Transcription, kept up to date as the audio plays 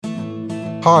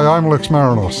Hi, I'm Lex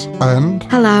Marinos, and...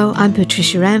 Hello, I'm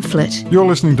Patricia Amphlett. You're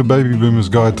listening to Baby Boomers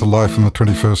Guide to Life in the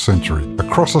 21st Century,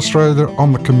 across Australia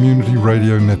on the Community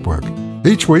Radio Network.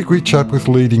 Each week we chat with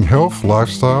leading health,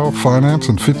 lifestyle, finance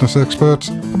and fitness experts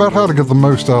about how to get the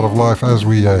most out of life as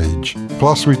we age.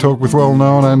 Plus we talk with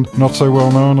well-known and not so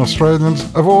well-known Australians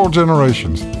of all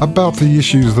generations about the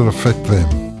issues that affect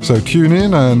them. So tune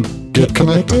in and get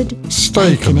connected.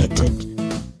 Stay connected.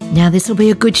 Now this will be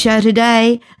a good show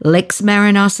today. Lex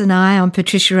Marinos and I'm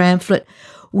Patricia Amphlett.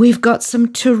 We've got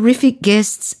some terrific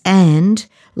guests and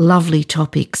lovely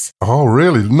topics. Oh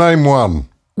really? Name one.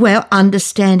 Well,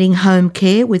 understanding home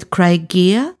care with Craig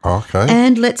Gear. Okay.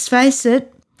 And let's face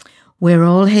it, we're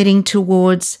all heading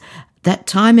towards that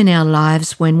time in our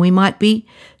lives when we might be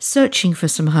searching for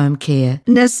some home care.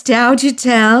 Nostalgia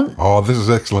Town. Oh, this is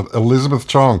excellent. Elizabeth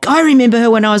Chong. I remember her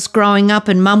when I was growing up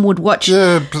and Mum would watch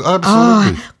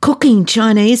cooking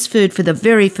Chinese food for the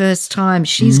very first time.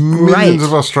 She's great. Millions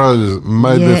of Australians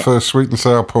made their first sweet and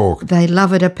sour pork. They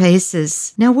love it to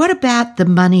pieces. Now, what about the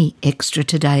money extra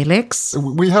today, Lex?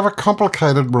 We have a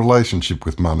complicated relationship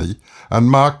with money,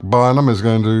 and Mark Bynum is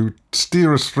going to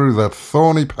steer us through that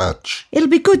thorny patch. It'll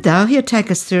be good, though. He'll take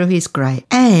us through. He's great.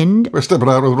 And we're stepping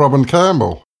out with Robin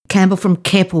Campbell. Campbell from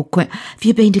Keppel. Have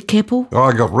you been to Keppel? Oh,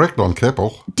 I got wrecked on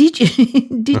Keppel. Did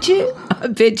you? Did you? I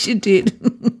bet you did.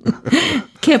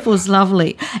 Keppel's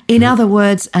lovely. In other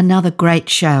words, another great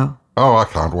show. Oh, I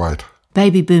can't wait.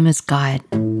 Baby Boomers Guide.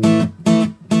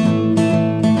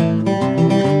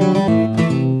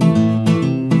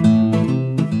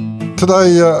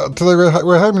 Today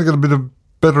we're hoping to get a bit of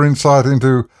better insight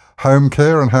into home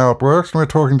care and how it works, and we're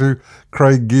talking to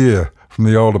Craig Gear from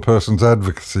the Older Persons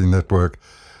Advocacy Network.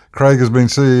 Craig has been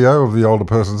CEO of the Older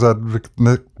Persons Advocacy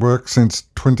Network since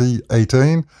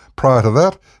 2018. Prior to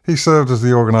that, he served as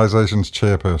the organisation's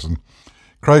chairperson.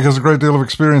 Craig has a great deal of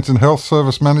experience in health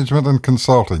service management and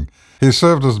consulting. He has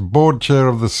served as board chair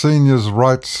of the Seniors'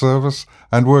 Rights Service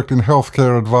and worked in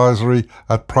healthcare advisory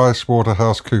at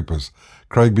PricewaterhouseCoopers.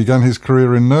 Craig began his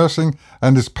career in nursing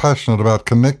and is passionate about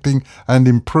connecting and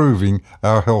improving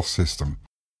our health system.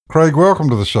 Craig, welcome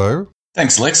to the show.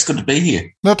 Thanks, Lex. Good to be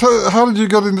here. Now, how did you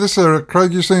get into this area?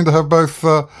 Craig, you seem to have both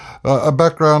a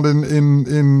background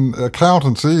in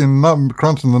accountancy, in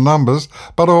crunching the numbers,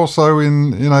 but also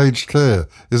in aged care.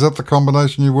 Is that the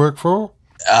combination you work for?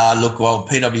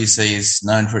 PwC is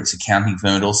known for its accounting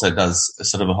firm. It also does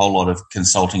sort of a whole lot of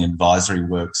consulting advisory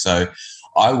work. So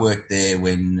I worked there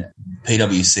when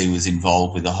PwC was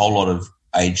involved with a whole lot of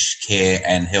aged care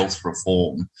and health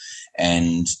reform.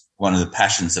 And one of the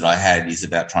passions that I had is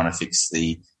about trying to fix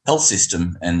the health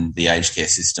system and the aged care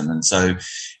system. And so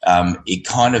I'd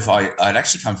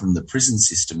actually come from the prison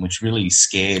system, which really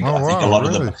scared a lot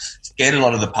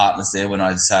of the partners there when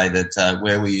I'd say that,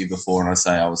 where were you before? And I'd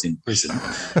say I was in prison.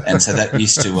 And so that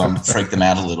used to freak them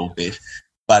out a little bit.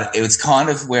 But it was kind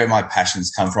of where my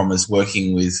passions come from, is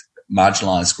working with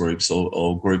marginalised groups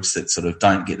or groups that sort of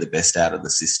don't get the best out of the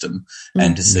system,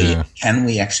 and to see can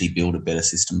we actually build a better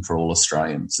system for all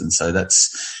Australians. And so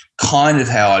that's kind of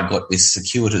how I got this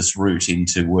circuitous route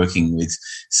into working with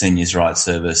Seniors' Rights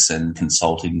Service and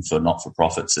consulting for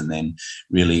not-for-profits, and then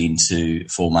really into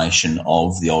formation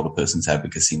of the Older Persons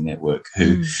Advocacy Network,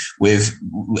 who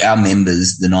our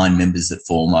members, the 9 members that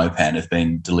form OPAN, have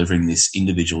been delivering this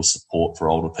individual support for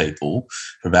older people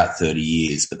for about 30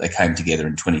 years, but they came together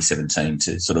in 2017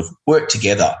 to sort of work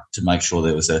together to make sure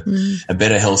there was a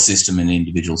better health system and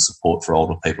individual support for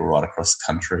older people right across the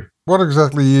country. What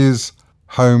exactly is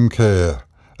home care?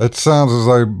 It sounds as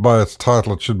though by its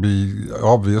title it should be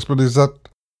obvious, but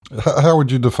how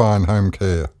would you define home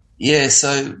care? Yeah,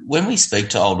 so when we speak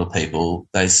to older people,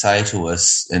 they say to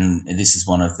us, and this is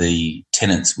one of the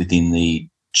tenets within the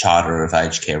Charter of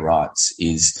Aged Care Rights,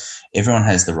 is everyone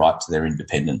has the right to their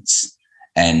independence.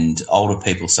 And older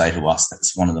people say to us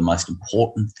that's one of the most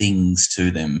important things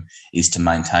to them, is to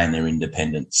maintain their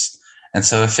independence. And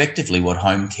so effectively what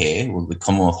home care, the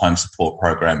Commonwealth Home Support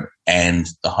Program and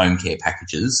the home care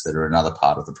packages that are another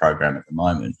part of the program at the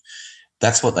moment,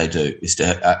 that's what they do, is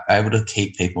to able to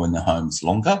keep people in their homes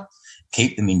longer,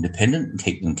 keep them independent and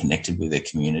keep them connected with their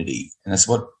community. And that's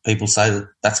what people say,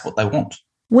 that's what they want.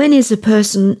 When is a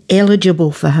person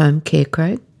eligible for home care,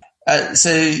 Craig?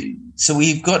 So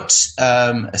we've got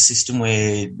a system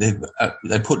where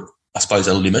they put, I suppose,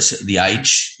 a limit. The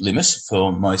age limit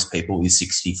for most people is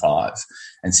 65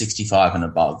 and 65 and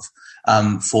above.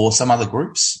 For some other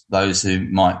groups, those who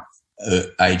might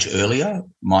age earlier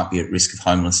might be at risk of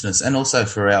homelessness, and also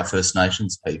for our First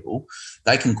Nations people,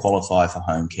 they can qualify for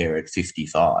home care at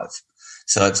 55.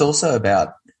 So it's also about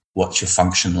what's your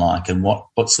function like, and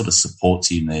what sort of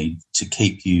supports you need to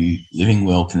keep you living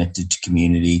well, connected to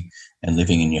community and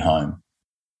living in your home.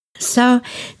 So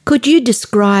could you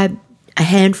describe a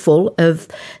handful of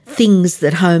things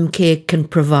that home care can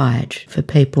provide for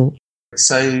people?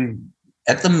 So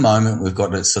at the moment, we've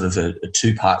got a sort of a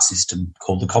two-part system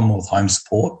called the Commonwealth Home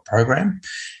Support Program,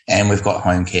 and we've got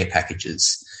home care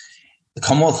packages. The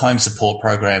Commonwealth Home Support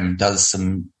Program does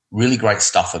some really great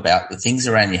stuff about the things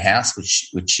around your house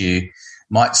which you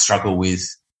might struggle with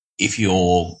if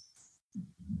you're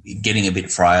getting a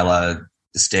bit frailer,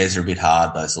 the stairs are a bit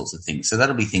hard, those sorts of things. So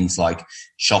that'll be things like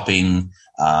shopping,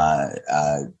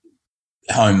 home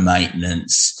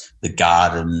maintenance, the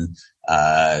garden,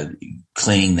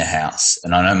 cleaning the house.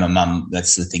 And I know my mum,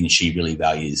 that's the thing she really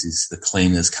values, is the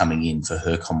cleaners coming in for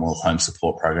her Commonwealth Home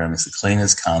Support Program. As the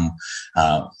cleaners come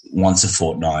once a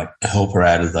fortnight, help her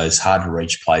out of those hard to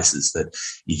reach places that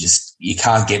you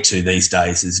can't get to these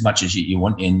days as much as you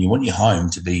want, and you want your home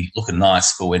to be looking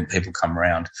nice for when people come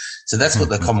around. So that's what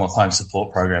the Commonwealth Home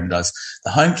Support Program does.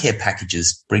 The home care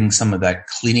packages bring some of that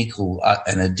clinical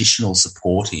and additional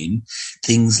support in,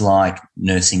 things like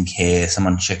nursing care,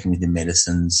 someone checking with your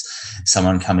medicines,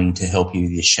 someone coming to help you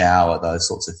with your shower, those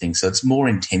sorts of things. So it's more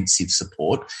intensive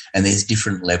support, and there's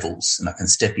different levels, and I can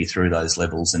step you through those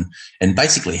levels and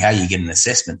basically how you get an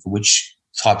assessment for which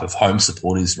type of home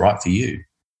support is right for you.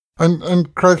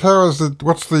 And Craig, how is it?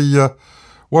 What's the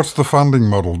funding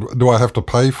model? Do I have to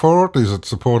pay for it? Is it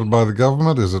supported by the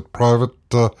government? Is it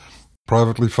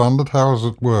privately funded? How does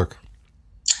it work?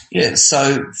 Yeah,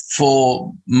 so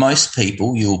for most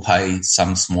people, you'll pay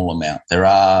some small amount. There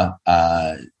are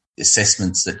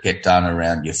assessments that get done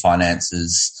around your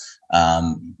finances,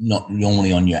 not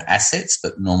normally on your assets,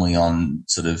 but normally on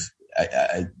sort of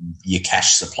your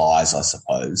cash supplies, I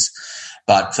suppose.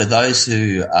 But for those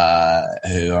who are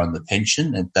on the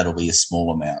pension, that'll be a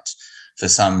small amount. For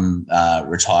some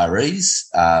retirees,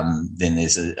 then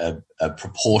there's a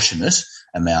proportionate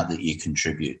amount that you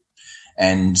contribute.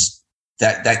 And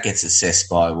that gets assessed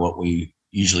by what we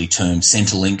usually term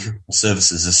Centrelink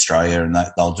Services Australia, and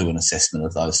they'll do an assessment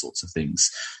of those sorts of things.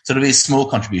 So it'll be a small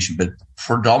contribution, but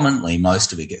predominantly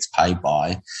most of it gets paid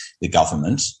by the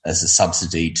government as a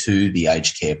subsidy to the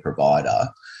aged care provider.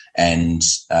 And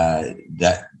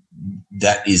that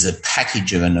is a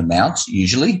package of an amount,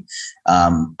 usually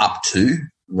up to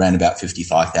around about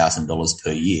 $55,000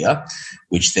 per year,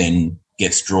 which then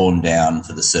gets drawn down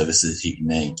for the services you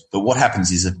need. But what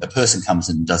happens is a person comes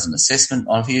in and does an assessment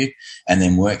of you and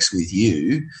then works with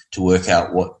you to work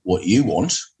out what you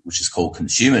want, which is called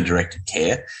consumer-directed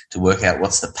care, to work out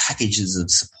what's the packages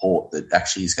of support that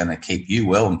actually is going to keep you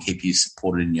well and keep you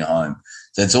supported in your home.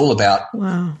 So it's all about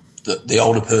the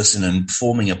older person and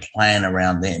forming a plan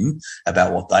around them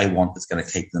about what they want that's going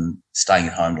to keep them staying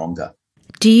at home longer.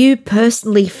 Do you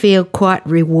personally feel quite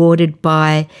rewarded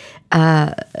by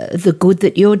the good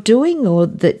that you're doing or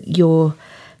that your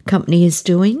company is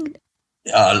doing?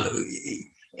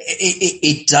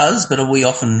 It does, but we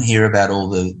often hear about all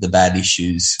the bad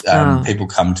issues. People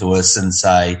come to us and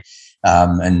say,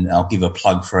 and I'll give a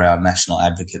plug for our national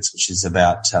advocates, which is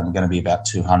about going to be about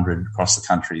 200 across the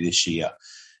country this year.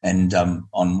 And on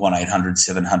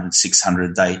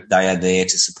 1-800-700-600, they are there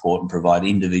to support and provide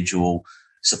individual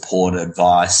support,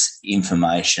 advice,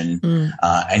 information,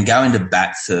 and go into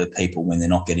bat for people when they're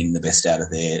not getting the best out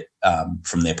of their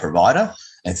from their provider.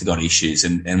 And if they've got issues,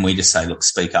 and we just say, look,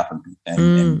 speak up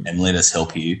and let us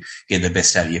help you get the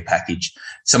best out of your package.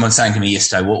 Someone saying to me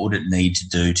yesterday, what would it need to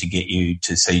do to get you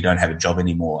to so you don't have a job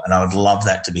anymore? And I would love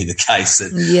that to be the case,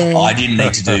 that I didn't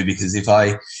need to do, because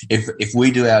if we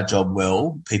do our job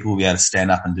well, people will be able to stand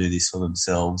up and do this for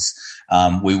themselves.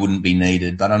 We wouldn't be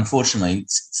needed. But unfortunately,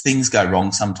 things go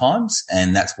wrong sometimes,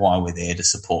 and that's why we're there to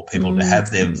support people, to have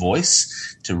their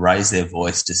voice, to raise their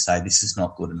voice, to say this is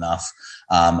not good enough.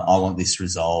 I want this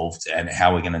resolved, and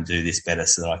how we're going to do this better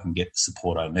so that I can get the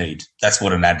support I need. That's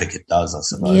what an advocate does, I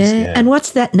suppose. Yeah. And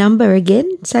what's that number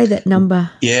again? Say that number.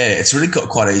 Yeah, it's really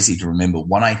quite easy to remember,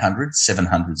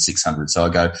 1-800-700-600. So I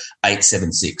go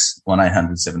 876,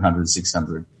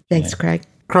 1-800-700-600. Thanks, Craig.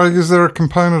 Craig, is there a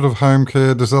component of home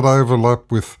care? Does that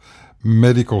overlap with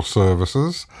medical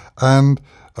services? And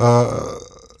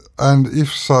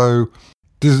if so,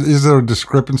 is there a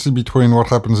discrepancy between what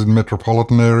happens in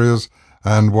metropolitan areas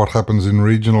and what happens in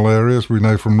regional areas? We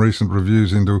know from recent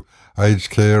reviews into aged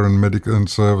care and medical and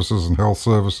services and health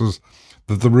services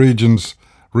that the regions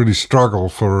really struggle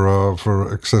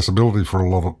for accessibility for a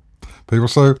lot of people.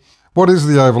 So what is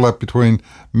the overlap between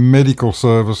medical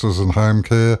services and home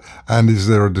care, and is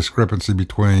there a discrepancy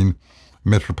between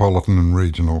metropolitan and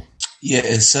regional?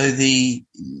 Yeah, so the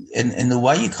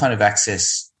way you kind of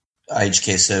access aged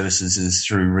care services is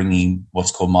through ringing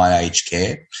what's called My Aged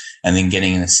Care, and then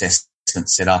getting an assessment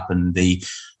set up, and the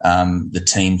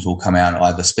teams will come out and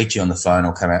either speak to you on the phone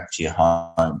or come out to your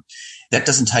home. That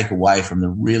doesn't take away from the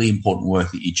really important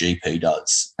work that your GP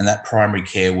does, and that primary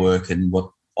care work, and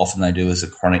what often they do is a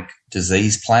chronic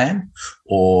disease plan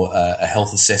or a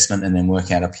health assessment, and then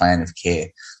work out a plan of care.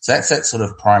 So that's that sort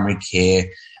of primary care,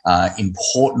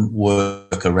 important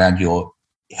work around your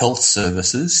health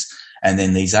services, and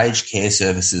then these aged care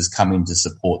services come in to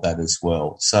support that as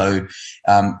well. So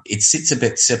it sits a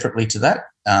bit separately to that,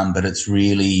 but it's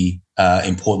really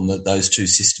important that those two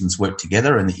systems work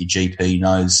together, and that your GP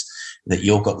knows that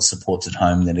you've got the supports at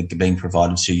home that are being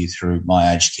provided to you through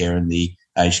My Aged Care and the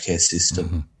aged care system.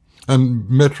 Mm-hmm. And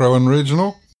metro and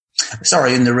regional?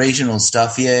 Sorry, in the regional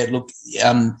stuff, yeah, look,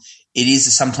 it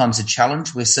is sometimes a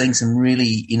challenge. We're seeing some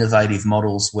really innovative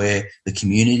models where the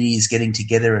community is getting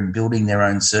together and building their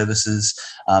own services,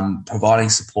 providing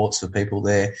supports for people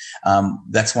there.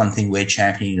 That's one thing we're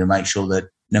championing, to make sure that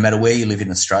no matter where you live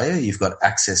in Australia, you've got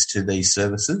access to these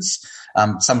services.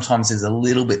 Sometimes there's a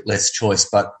little bit less choice,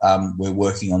 but we're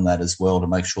working on that as well to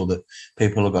make sure that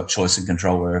people have got choice and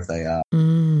control wherever they are.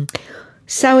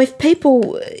 So if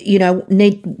people,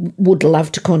 would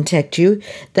love to contact you,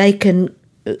 they can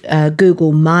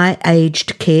Google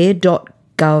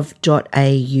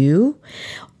myagedcare.gov.au,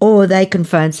 or they can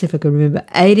phone, see if I can remember,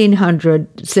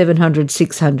 1800 700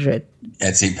 600.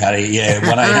 That's it, Patty. Yeah,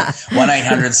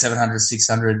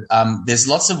 1-800-700-600. There's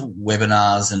lots of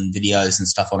webinars and videos and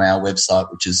stuff on our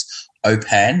website, which is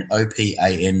opan.org.au.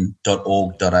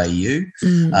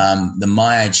 The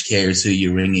My Aged Care is who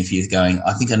you ring if you're going,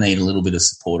 I think I need a little bit of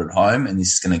support at home and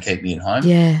this is going to keep me at home.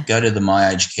 Yeah. Go to the My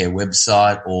Aged Care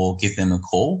website or give them a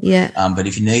call. Yeah. But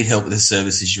if you need help with the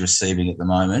services you're receiving at the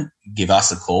moment, give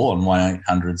us a call on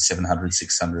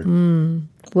 1-800-700-600.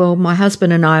 Well, my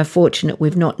husband and I are fortunate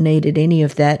we've not needed any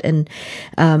of that, and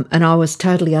I was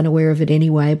totally unaware of it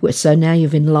anyway. So now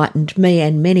you've enlightened me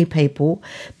and many people.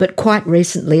 But quite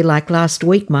recently, like last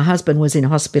week, my husband was in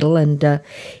hospital, and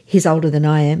he's older than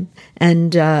I am,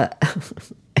 and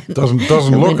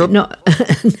doesn't look it. No,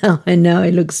 I know,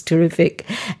 he looks terrific,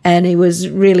 and it was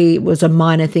a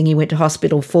minor thing he went to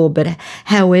hospital for. But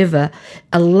however,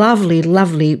 a lovely,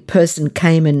 lovely person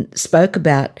came and spoke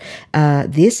about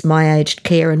this, My Aged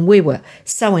Care, and we were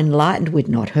so enlightened. We'd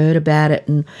not heard about it,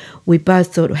 and we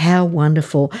both thought how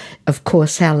wonderful. Of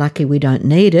course, how lucky we don't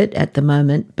need it at the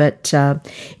moment, but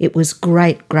it was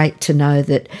great to know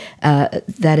that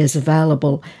that is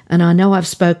available. And I know I've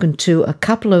spoken to a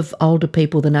couple of older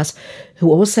people than us who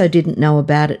also didn't know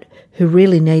about it, who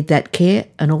really need that care,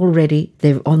 and already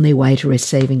they're on their way to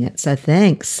receiving it. So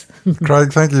thanks.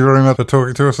 Craig, thank you very much for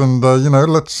talking to us, and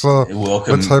let's hope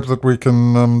that we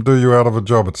can do you out of a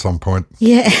job at some point.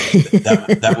 Yeah.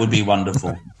 that would be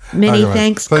wonderful. Many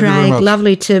thanks, Craig.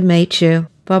 Lovely to meet you.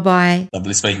 Bye-bye.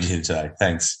 Lovely speaking to you today.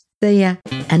 Thanks. See ya.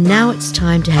 And now it's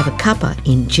time to have a cuppa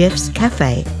in Jeff's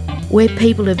Cafe, where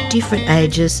people of different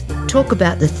ages talk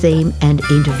about the theme and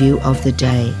interview of the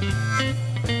day.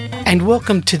 And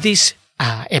welcome to this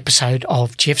episode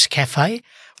of Jeff's Cafe.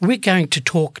 We're going to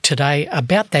talk today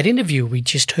about that interview we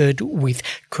just heard with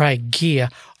Craig Gear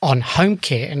on home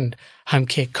care and home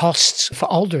care costs for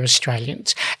older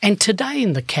Australians. And today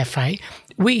in the cafe,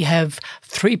 we have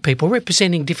three people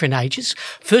representing different ages.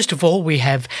 First of all, we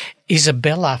have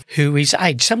Isabella, who is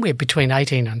aged somewhere between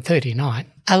 18 and 39.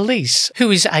 Elise, who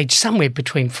is aged somewhere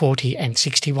between 40 and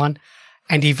 61.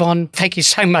 And Yvonne, thank you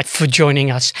so much for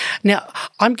joining us. Now,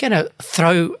 I'm going to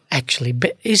throw, actually,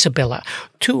 Isabella,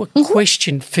 to a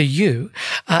question for you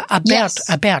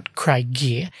about Craig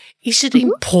Gear. Is it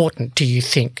important, do you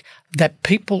think, that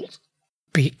people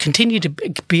continue to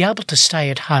be able to stay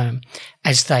at home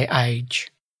as they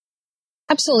age?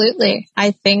 Absolutely.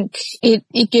 I think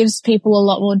it gives people a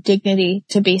lot more dignity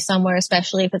to be somewhere,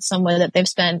 especially if it's somewhere that they've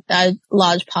spent a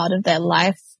large part of their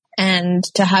life, and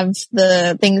to have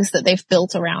the things that they've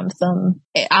built around them.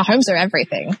 Our homes are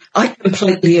everything. I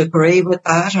completely agree with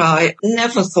that. I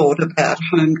never thought about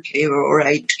home care or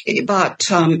aged care, but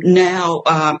now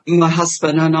my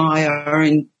husband and I are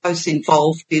both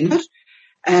involved in it,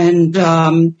 and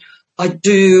I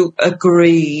do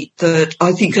agree that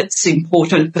I think it's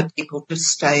important for people to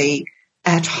stay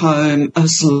at home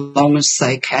as long as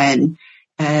they can.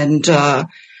 And,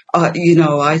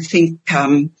 I think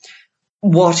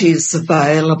what is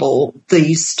available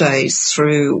these days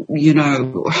through,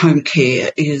 home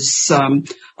care is,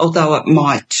 although it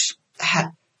might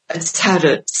it's had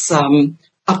its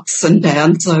ups and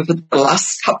downs over the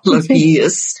last couple of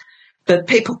years, but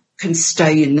people can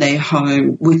stay in their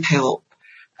home with help.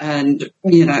 and,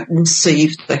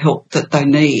 receive the help that they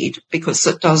need, because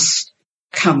it does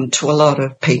come to a lot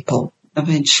of people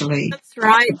eventually. That's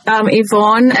right,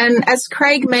 Yvonne. And as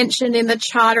Craig mentioned in the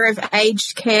Charter of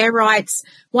Aged Care Rights,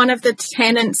 one of the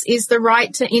tenets is the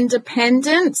right to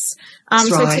independence.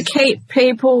 So to keep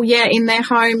people, in their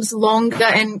homes longer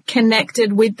and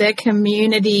connected with their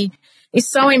community is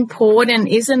so important,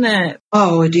 isn't it?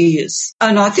 Oh, it is.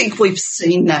 And I think we've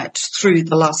seen that through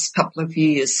the last couple of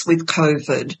years with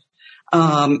COVID,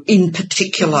 in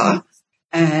particular.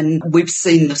 And we've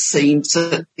seen the scenes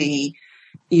at the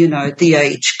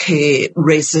aged care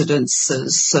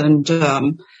residences, and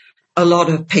a lot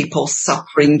of people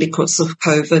suffering because of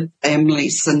COVID,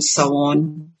 families and so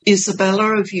on.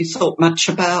 Isabella, have you thought much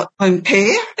about home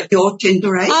care at your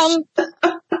tender age?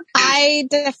 I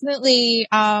definitely,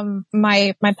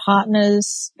 my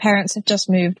partner's parents have just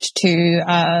moved to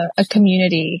a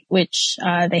community which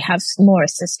they have more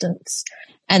assistance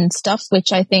and stuff,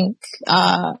 which I think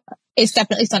is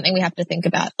definitely something we have to think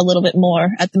about a little bit more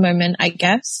at the moment, I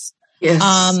guess. Yes.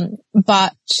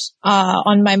 But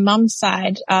on my mum's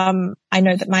side, I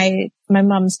know that my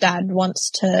mum's dad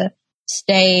wants to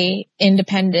stay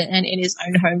independent and in his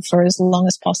own home for as long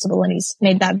as possible, and he's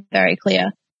made that very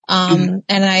clear. And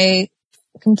I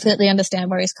completely understand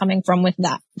where he's coming from with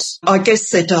that. I guess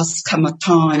there does come a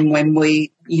time when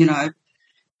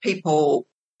people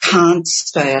can't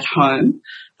stay at home.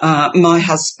 My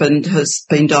husband has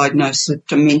been diagnosed with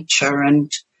dementia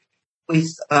and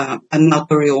with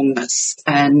another illness,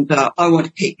 and I want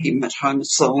to keep him at home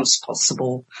as long as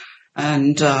possible,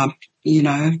 and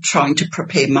trying to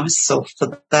prepare myself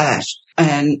for that.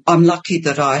 And I'm lucky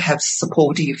that I have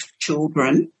supportive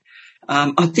children.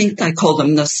 I think they call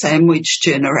them the sandwich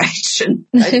generation.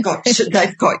 They've got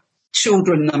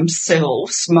children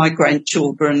themselves. My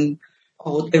grandchildren,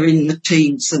 they're in the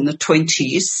teens and the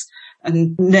 20s.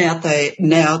 And now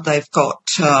they've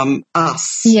got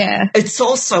us. Yeah. It's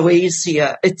also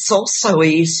easier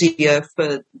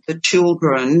for the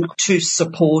children to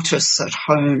support us at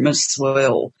home as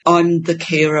well. I'm the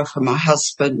carer for my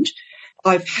husband.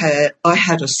 I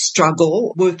had a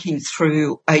struggle working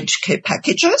through aged care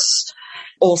packages,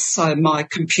 also my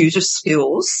computer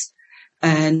skills,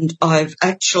 and I've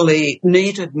actually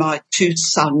needed my two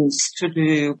sons to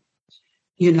do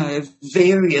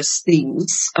various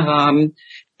things.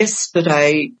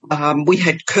 Yesterday, we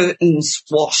had curtains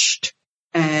washed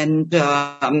and,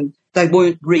 they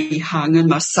weren't rehung, and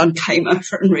my son came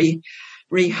over and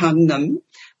rehung them.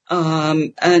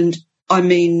 And I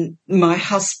mean, my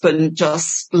husband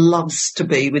just loves to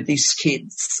be with his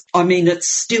kids. I mean, it's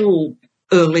still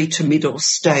early to middle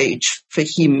stage for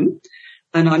him,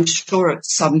 and I'm sure at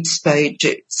some stage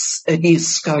it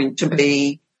is going to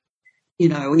be,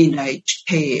 in aged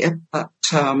care, but,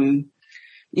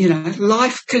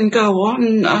 life can go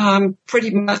on, pretty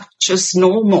much as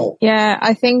normal. Yeah,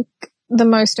 I think the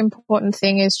most important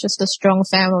thing is just a strong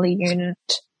family unit.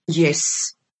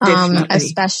 Yes, definitely.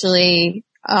 Especially,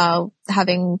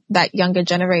 having that younger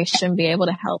generation be able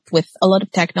to help with a lot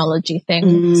of technology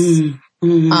things.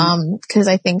 Cause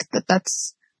I think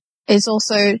it's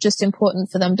also just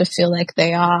important for them to feel like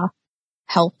they are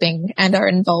helping and are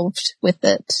involved with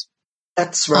it.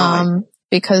 That's right.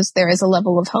 Because there is a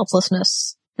level of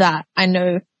helplessness that I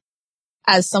know,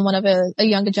 as someone of a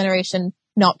younger generation,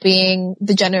 not being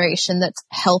the generation that's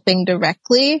helping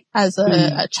directly as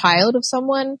a child of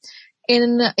someone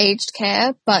in aged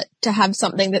care, but to have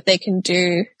something that they can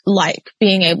do, like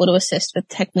being able to assist with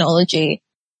technology,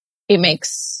 it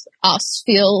makes us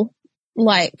feel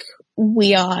like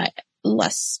we are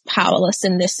less powerless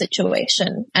in this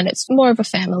situation, and it's more of a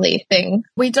family thing.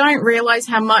 We don't realize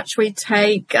how much we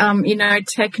take,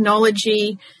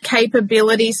 technology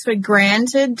capabilities for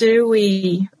granted, do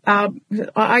we?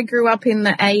 I grew up in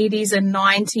the 80s and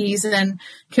 90s, and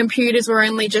computers were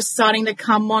only just starting to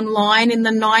come online in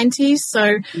the 90s.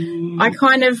 So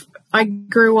I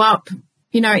grew up,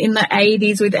 in the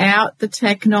 80s without the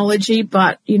technology,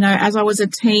 but, as I was a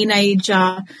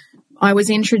teenager, I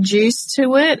was introduced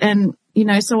to it, and,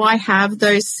 so I have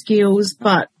those skills,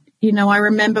 but, I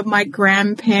remember my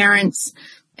grandparents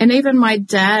and even my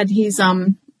dad, he's,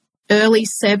 early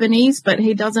 70s, but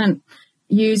he doesn't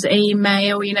use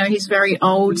email, he's very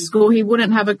old school. He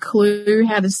wouldn't have a clue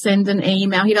how to send an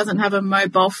email. He doesn't have a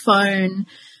mobile phone.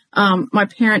 My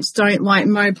parents don't like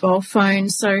mobile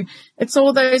phones. So it's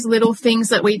all those little things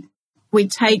that we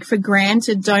take for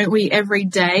granted, don't we, every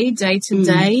day to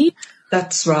day?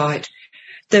 That's right.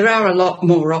 There are a lot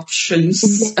more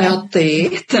options out there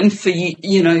than for,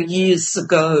 years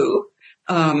ago,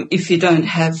 if you don't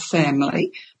have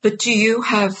family. But do you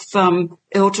have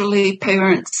elderly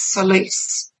parents,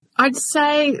 Elise? I'd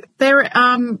say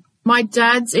my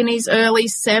dad's in his early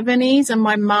 70s and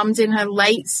my mum's in her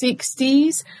late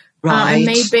 60s. Right. And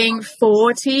me being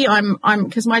 40,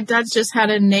 because my dad's just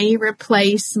had a knee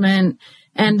replacement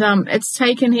and it's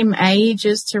taken him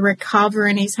ages to recover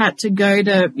and he's had to go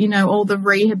to, all the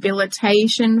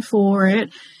rehabilitation for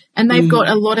it. And they've got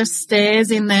a lot of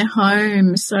stairs in their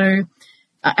home. So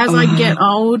as I get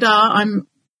older,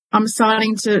 I'm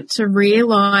starting to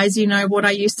realize, what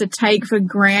I used to take for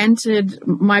granted.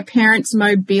 My parents'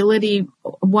 mobility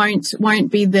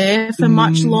won't be there for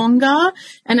much longer.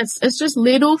 And it's just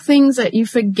little things that you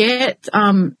forget,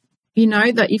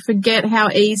 that you forget how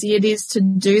easy it is to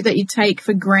do, that you take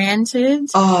for granted.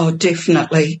 Oh,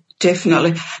 definitely.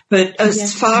 But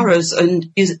as far as, and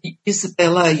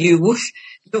Isabella, you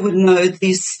would know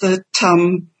this, that,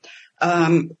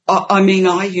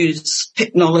 I use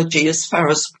technology as far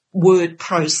as word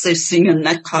processing and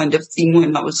that kind of thing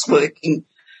when I was working,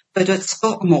 but it's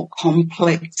got more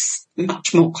complex,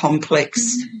 much more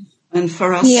complex. And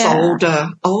for us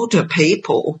older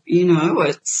people,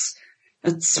 it's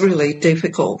really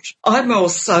difficult. I'm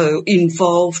also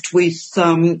involved with,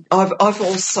 I've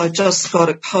also just got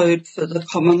a code for the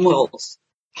Commonwealth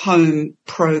Home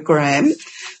Program,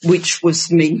 which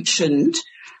was mentioned,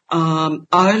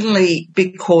 only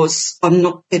because I'm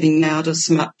not getting out as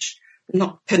much,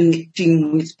 not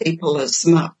connecting with people as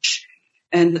much.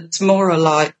 And it's more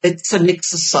like, it's an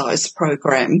exercise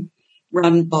program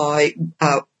run by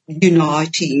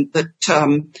Uniting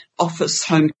that offers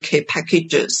home care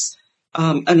packages.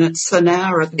 And it's an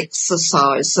hour of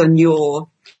exercise and you're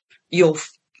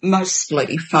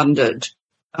mostly funded,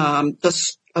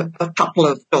 just a couple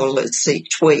of dollars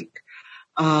each week.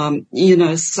 So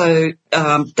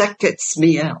that gets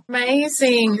me out.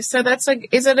 Amazing. So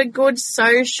is it a good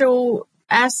social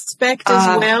aspect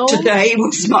as well? Today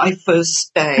was my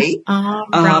first day.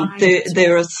 Right.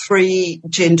 There are 3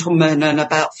 gentlemen and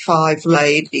about 5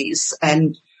 ladies,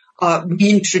 and we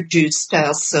introduced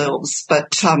ourselves,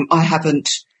 but I haven't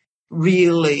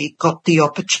really got the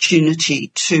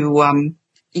opportunity to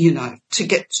to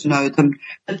get to know them.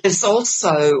 But there's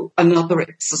also another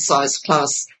exercise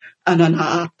class and an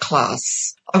art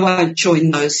class. I won't join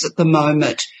those at the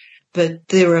moment, but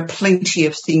there are plenty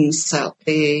of things out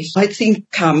there. I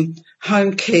think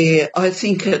home care, I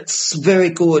think it's very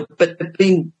good, but there have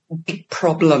been big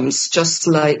problems just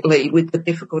lately with the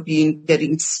difficulty in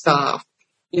getting staff,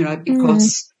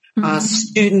 because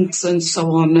students and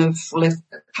so on have left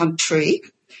the country.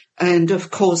 And, of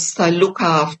course, they look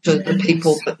after the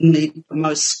people that need the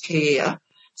most care.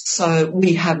 So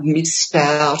we have missed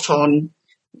out on,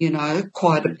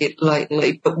 quite a bit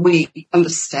lately, but we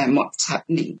understand what's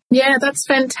happening. Yeah, that's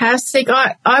fantastic.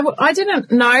 I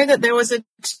didn't know that there was a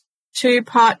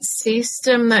 2-part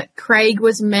system that Craig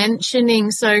was mentioning.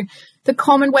 So the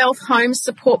Commonwealth Home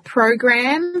Support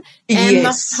Program and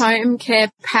the home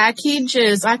care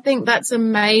packages. I think that's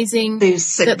amazing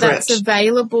that that's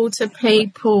available to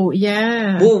people.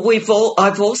 Yeah. Well,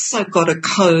 I've also got a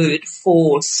code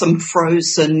for some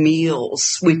frozen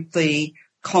meals with the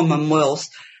Commonwealth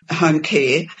Home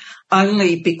Care,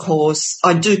 only because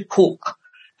I do cook,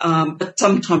 but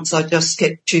sometimes I just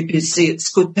get too busy. It's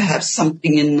good to have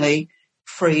something in the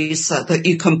freezer that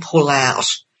you can pull out.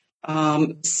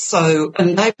 And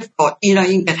they've got, you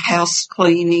can get house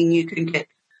cleaning, you can get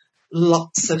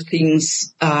lots of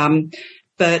things.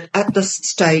 But at the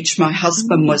stage my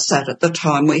husband was at the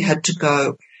time, we had to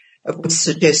go. It was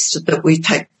suggested that we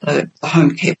take the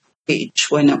home care package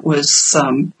when it was,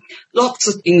 lots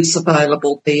of things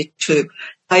available there too.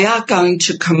 They are going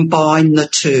to combine the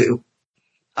two.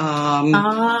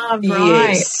 Right.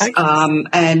 Yes. Okay.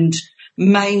 And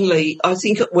mainly, I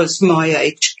think it was My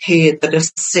Aged Care that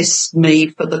assessed me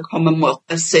for the Commonwealth.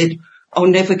 They said, I'll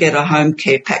never get a home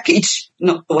care package,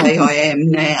 not the way I am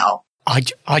now.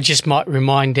 I just might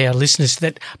remind our listeners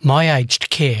that My Aged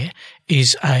Care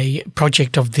is a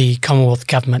project of the Commonwealth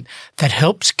Government that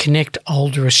helps connect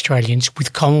older Australians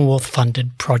with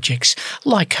Commonwealth-funded projects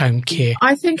like home care.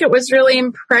 I think it was really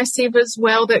impressive as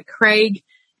well that Craig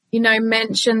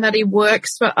mentioned that he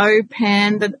works for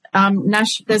OPAN, that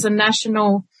there's a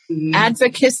national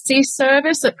advocacy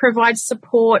service that provides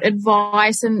support,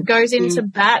 advice, and goes into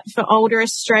bat for older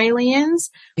Australians.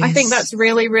 Yes. I think that's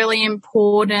really, really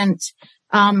important.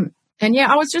 And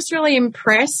I was just really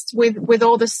impressed with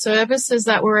all the services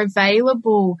that were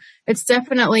available. It's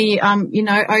definitely,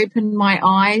 opened my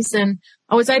eyes, and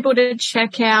I was able to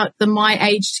check out the My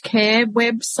Aged Care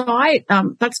website.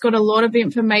 That's got a lot of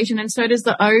information, and so does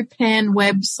the OPAN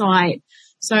website.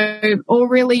 So all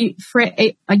really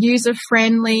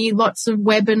user-friendly, lots of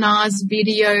webinars,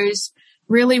 videos,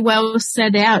 really well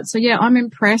set out. So yeah, I'm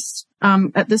impressed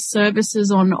at the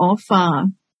services on offer.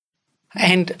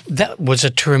 And that was a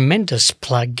tremendous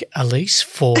plug, Elise,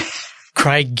 for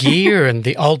Craig Gear and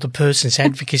the Older Persons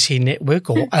Advocacy Network,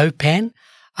 or OPAN,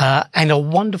 and a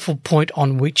wonderful point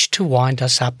on which to wind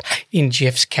us up in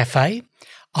Jeff's Cafe.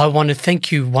 I want to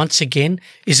thank you once again,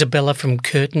 Isabella from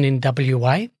Curtin in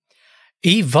WA,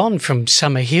 Yvonne from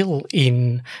Summerhill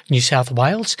in New South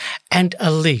Wales, and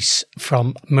Elise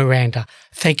from Miranda.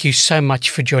 Thank you so much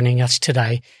for joining us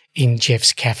today in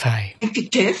Jeff's Cafe. Thank you,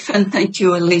 Jeff, and thank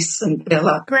you, Elise and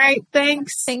Bella. Great,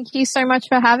 thanks. Thank you so much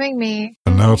for having me.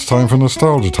 And now it's time for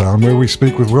Nostalgia Town, where we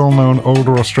speak with well-known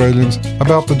older Australians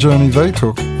about the journey they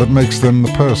took that makes them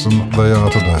the person they are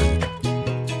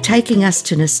today. Taking us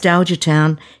to Nostalgia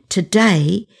Town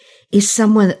today is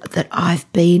someone that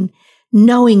I've been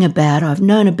knowing about. I've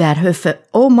known about her for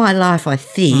all my life, I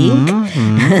think.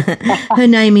 Her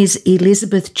name is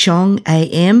Elizabeth Chong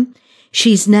AM.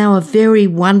 She's now a very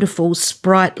wonderful,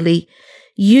 sprightly,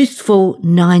 youthful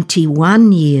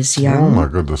 91 years young. Oh, my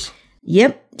goodness.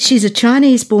 Yep. She's a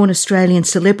Chinese-born Australian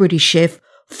celebrity chef,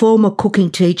 former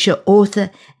cooking teacher, author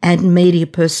and media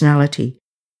personality.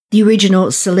 The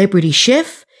original celebrity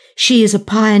chef, she is a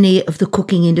pioneer of the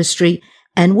cooking industry,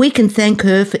 and we can thank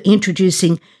her for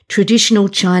introducing traditional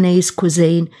Chinese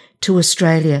cuisine to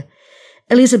Australia.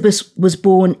 Elizabeth was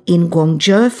born in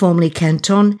Guangzhou, formerly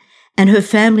Canton, and her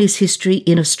family's history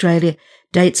in Australia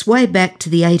dates way back to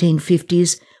the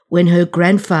 1850s when her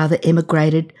grandfather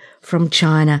emigrated from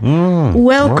China.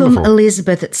 Welcome, wonderful.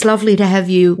 Elizabeth. It's lovely to have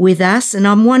you with us. And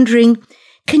I'm wondering,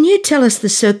 can you tell us the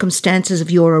circumstances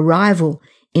of your arrival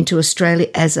into Australia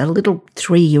as a little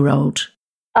 3-year-old?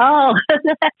 Oh,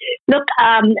 look,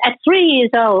 at 3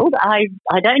 years old, I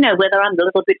don't know whether I'm a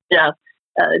little bit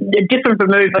different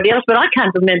from everybody else, but I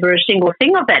can't remember a single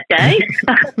thing of that day.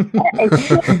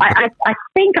 I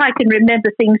think I can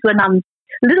remember things when I'm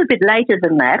a little bit later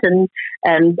than that,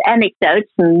 and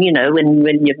anecdotes, and you know,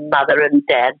 when your mother and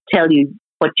dad tell you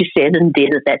what you said and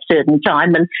did at that certain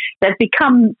time, and they've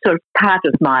become sort of part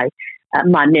of my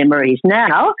memories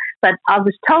now. But I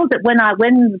was told that when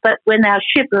our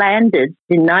ship landed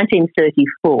in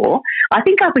 1934, I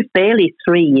think I was barely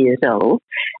 3 years old.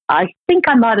 I think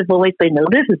I might have always been a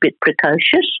little bit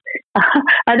precocious.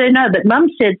 I don't know, but Mum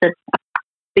said that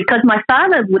because my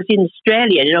father was in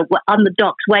Australia, you know, on the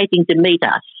docks waiting to meet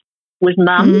us, was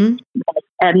Mum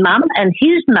and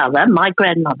his mother, my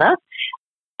grandmother,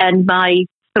 and my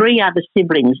 3 other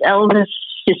siblings, eldest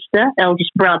sister, eldest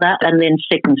brother, and then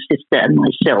second sister and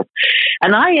myself.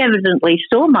 And I evidently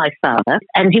saw my father,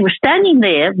 and he was standing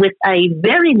there with a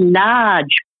very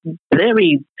large,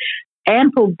 very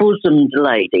ample-bosomed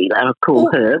lady, I'll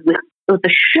call her, with a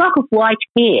shock of white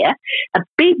hair, a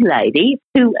big lady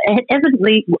who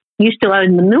evidently used to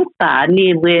own the milk bar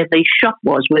near where the shop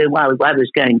was, where I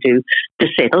was going to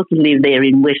settle, to live there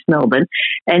in West Melbourne.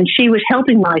 And she was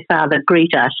helping my father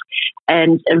greet us,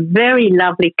 and a very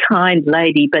lovely, kind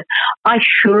lady. But I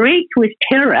shrieked with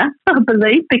terror, I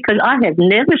believe, because I had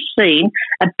never seen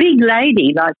a big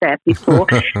lady like that before,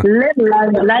 let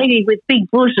alone a lady with big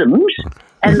bosoms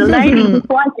and the lady with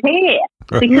white hair,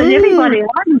 because everybody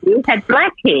I knew had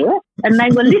black hair and they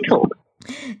were little.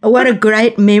 What a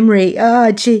great memory.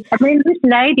 Oh, gee. And then this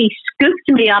lady scooped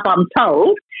me up, I'm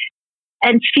told,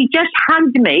 and she just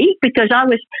hugged me because I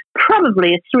was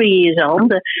probably at 3 years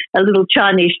old, a little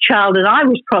Chinese child, and I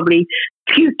was probably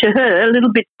cute to her, a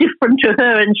little bit different to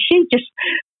her, and she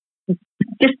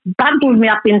just bundled me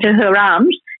up into her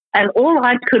arms, and all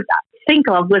I could think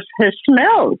of was her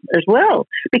smell as well,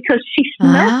 because she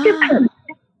smelled different.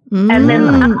 And then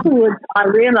afterwards, I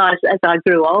realised as I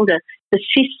grew older that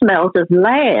she smelled of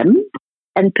lamb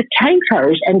and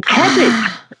potatoes and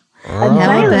cabbage. And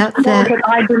How about that?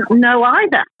 I didn't know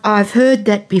either. I've heard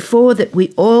that before, that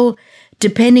we all,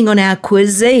 depending on our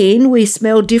cuisine, we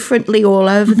smell differently all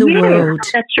over the world.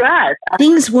 That's right.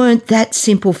 Things weren't that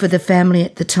simple for the family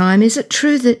at the time. Is it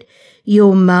true that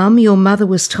your mother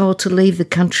was told to leave the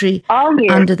country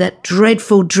under that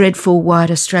dreadful, dreadful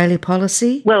White Australia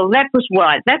policy? Well, that was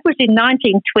right. That was in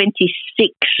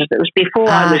 1926. It was before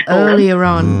I was born. Earlier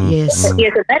on, yes.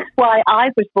 Yes, that's why I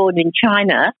was born in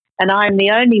China, and I'm the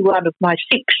only one of my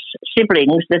 6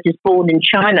 siblings that is born in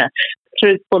China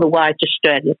for the White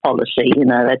Australia policy, you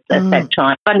know, at that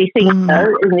time. Funny thing,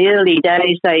 though, in the early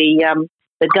days,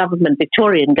 the government,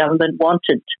 Victorian government,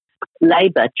 wanted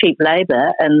labour, cheap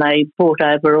labour, and they brought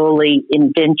over all the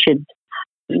indentured,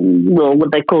 well,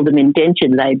 what they call them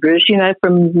indentured labourers, you know,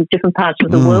 from different parts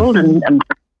of the world and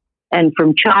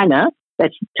from China.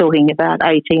 That's talking about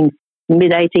 1850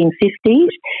 mid-1850s,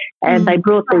 and they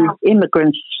brought these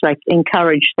immigrants, like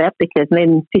encouraged that, because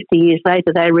then 50 years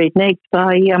later they reneged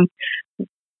by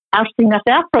ousting us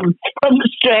out from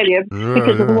Australia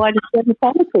because of the white Australian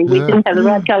policy. We didn't have the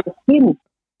right colour of skin.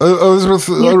 Elizabeth,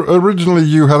 originally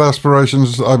you had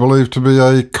aspirations, I believe, to be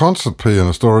a concert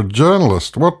pianist or a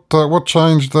journalist. What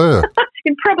changed there?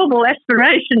 Improbable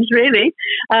aspirations, really.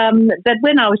 But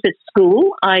when I was at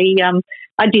school, I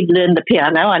did learn the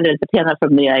piano. I learned the piano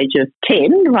from the age of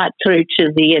 10 right through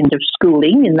to the end of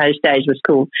schooling. In those days, it was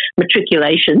called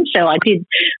matriculation. So I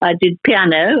did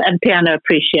piano and piano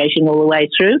appreciation all the way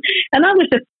through. And I was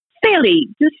a fairly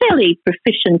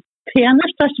proficient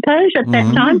pianist, I suppose, at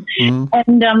that time.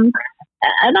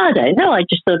 And I don't know, I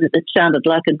just thought it sounded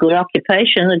like a good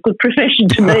occupation, a good profession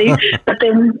to me. But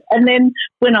then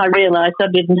when I realised I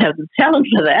didn't have the talent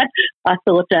for that, I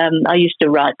thought I used to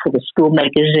write for the school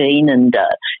magazine and,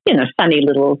 funny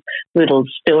little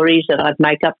stories that I'd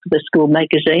make up for the school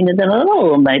magazine. And then I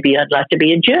thought, maybe I'd like to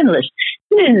be a journalist.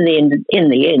 And in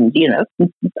the end,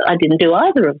 I didn't do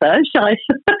either of those. So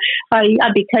I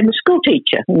became a school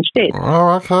teacher instead.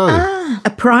 Oh, okay. A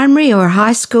primary or a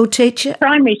high school teacher?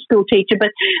 Primary school teacher,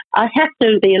 but I have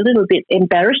to be a little bit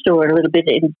embarrassed or a little bit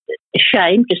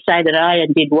ashamed to say that I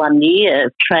did 1 year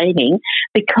of training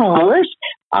because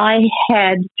I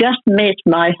had just met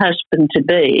my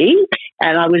husband-to-be,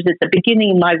 and I was at the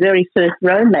beginning of my very first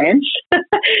romance.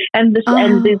 and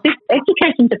the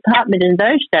education department in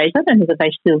those days, I don't know if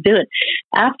they still do it,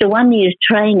 after 1 year's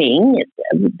training,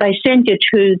 they send you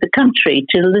to the country,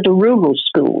 to little rural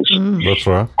schools. That's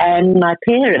right. And my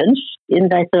parents, and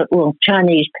they thought, well,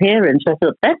 Chinese parents, I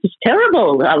thought, that is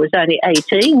terrible. I was only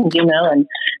 18, and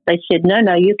they said,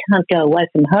 no, you can't go away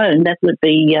from home. That would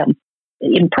be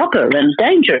improper and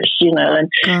dangerous,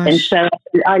 and so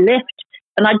I left.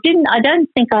 And I don't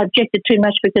think I objected too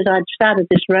much because I'd started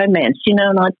this romance,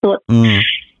 and I thought, I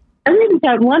really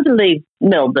don't want to leave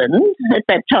Melbourne at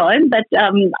that time, but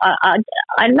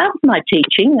I loved my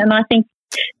teaching, and I think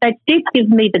they did give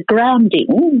me the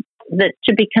grounding that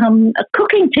to become a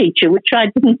cooking teacher, which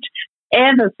I didn't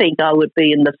ever think I would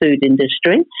be in the food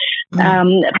industry.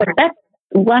 But that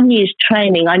 1 year's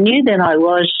training, I knew then I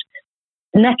was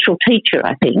a natural teacher,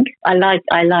 I think. I like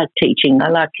teaching. I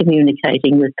like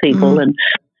communicating with people and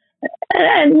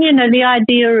the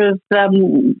idea of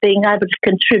being able to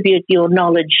contribute your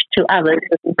knowledge to others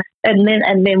and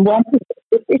then wanting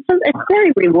it's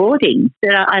very rewarding.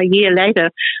 A year later,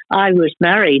 I was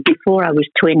married before I was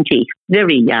 20,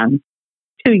 very young,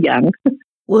 too young.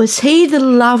 Was he the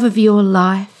love of your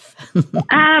life?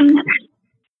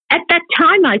 At that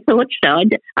time, I thought so.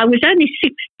 I was only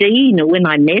 16 when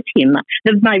I met him,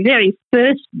 my very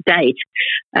first date,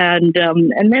 and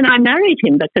then I married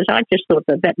him because I just thought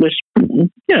that was,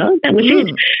 that was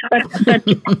it. But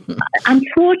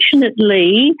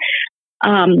unfortunately,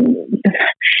 I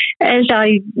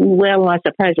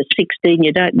suppose at 16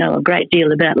 you don't know a great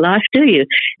deal about life, do you?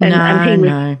 And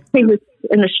he was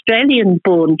an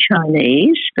Australian-born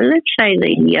Chinese. Let's say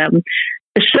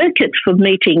the circuit for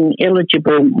meeting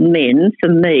eligible men for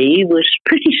me was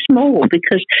pretty small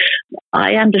because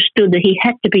I understood that he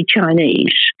had to be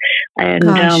Chinese. And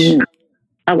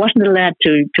I wasn't allowed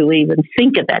to even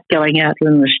think about going out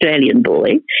with an Australian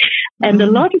boy. And a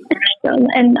lot of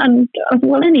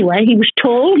anyway, he was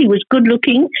tall, he was good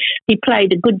looking, he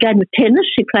played a good game of tennis,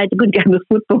 he played a good game of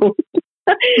football.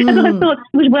 And I thought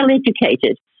he was well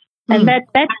educated. And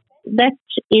that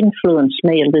influenced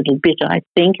me a little bit, I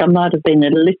think. I might have been a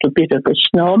little bit of a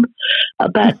snob,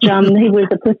 but he was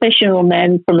a professional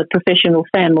man from a professional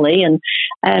family, and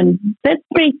that's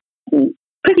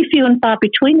pretty few and far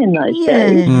between in those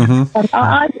days.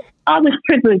 I was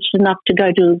privileged enough to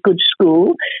go to a good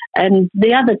school, and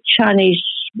the other Chinese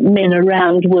men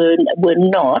around were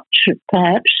not,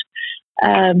 perhaps.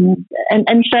 And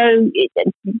so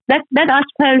that I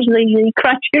suppose the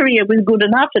criteria was good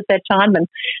enough at that time,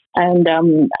 and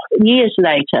years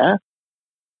later,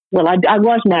 well, I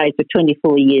was married for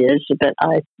 24 years, but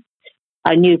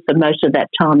I knew for most of that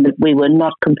time that we were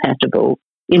not compatible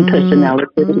in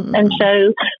personality, and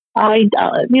so I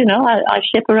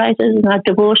separated and I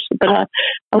divorced. But I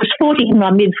was 40 in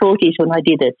my mid-40s when I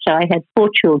did it, so I had 4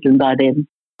 children by then.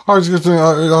 I was going to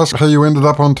ask how you ended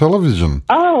up on television.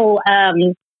 Oh,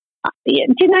 do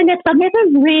you know, Ness, I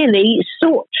never really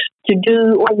sought to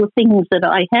do all the things that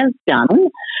I have done.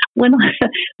 When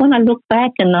I look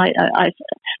back and I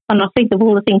think of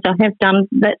all the things I have done,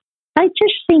 that they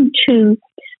just seem to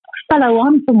follow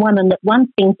on from one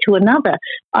thing to another.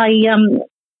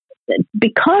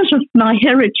 Because of my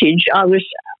heritage, I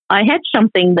I had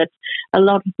something that a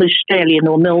lot of Australian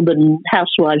or Melbourne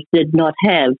housewives did not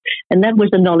have, and that was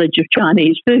the knowledge of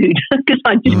Chinese food, because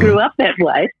I just grew up that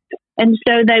way. And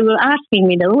so they were asking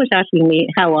me, they were always asking me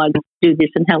how I do this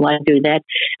and how I do that.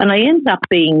 And I ended up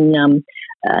being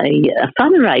a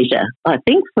fundraiser, I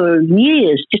think, for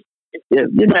years, just,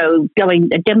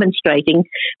 demonstrating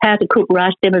how to cook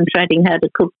rice, demonstrating how to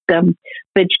cook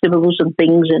vegetables and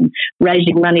things, and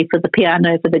raising money for the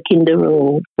piano for the kinder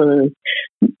or for the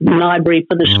library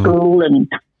for the school.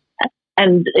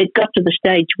 And it got to the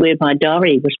stage where my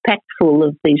diary was packed full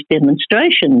of these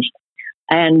demonstrations.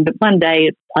 And one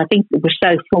day, I think it was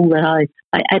so full that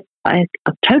I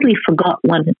totally forgot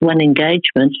one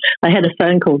engagement. I had a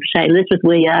phone call to say, Elizabeth,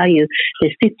 where are you?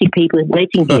 There's 50 people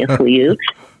waiting here for you.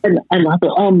 And I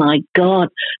thought, oh, my God.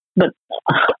 But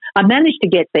I managed to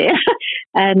get there.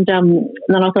 And then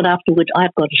I thought afterwards,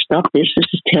 I've got to stop this. This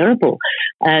is terrible.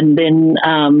 And then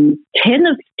 10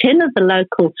 of the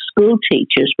local school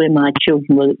teachers where my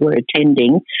children were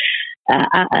attending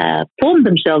formed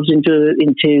themselves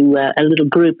into a little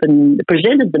group and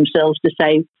presented themselves to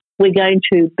say, we're going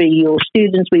to be your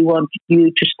students. We want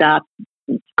you to start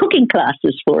cooking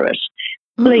classes for us.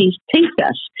 Please teach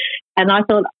us. And I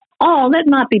thought, oh, that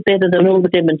might be better than all the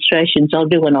demonstrations. I'll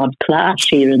do an odd class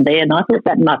here and there. And I thought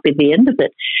that might be the end of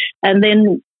it. And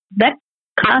then that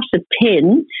class of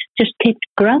 10 just kept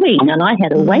growing, and I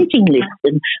had a waiting list,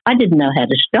 and I didn't know how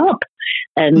to stop.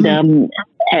 And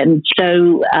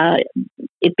so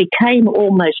it became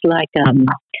almost like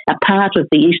a part of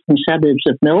the eastern suburbs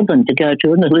of Melbourne to go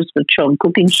to an Elizabeth Chong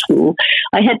cooking school.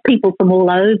 I had people from all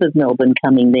over Melbourne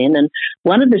coming then, and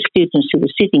one of the students who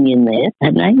was sitting in there,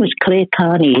 her name was Claire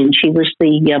Carney, and she was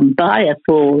the buyer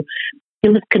for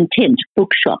Hill of Content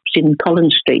bookshops in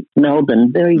Collins Street,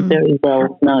 Melbourne, very, very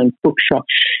well-known bookshop.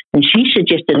 And she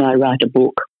suggested I write a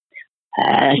book.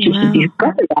 She said, you've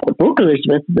got to write a book,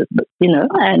 Elizabeth,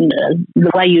 and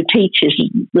the way you teach is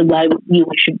the way you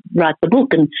should write the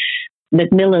book. And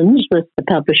Macmillan's was the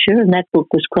publisher, and that book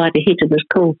was quite a hit. It was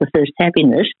called The First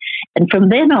Happiness. And from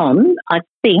then on, I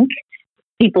think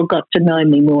people got to know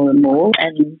me more and more,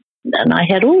 and I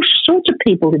had all sorts of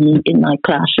people in my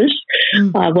classes.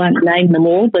 I won't name them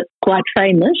all, but quite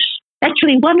famous.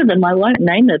 Actually, one of them, I won't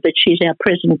name her, but she's our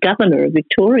present governor of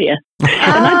Victoria. And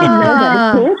I didn't know that,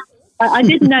 of course. I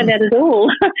didn't know that at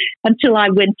all until I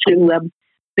went to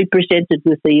be presented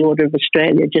with the Order of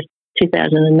Australia just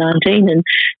 2019,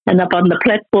 and up on the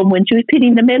platform when she was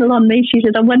pinning the medal on me, she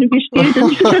said, I'm one of your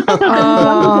students.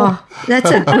 Oh, that's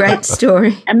a great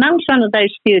story. Amongst one of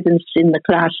those students in the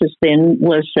classes then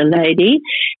was a lady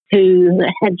who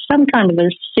had some kind of a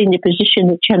senior position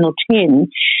at Channel 10,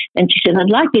 and she said, I'd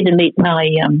like you to meet my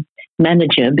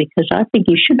manager because I think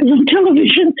you should be on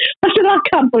television. I said, I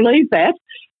can't believe that.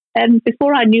 And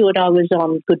before I knew it, I was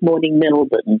on Good Morning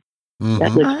Melbourne.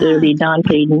 That was early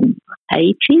 1980,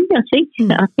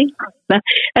 I think.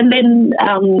 And then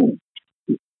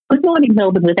Good Morning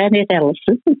Melbourne with Annette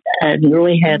Ellison and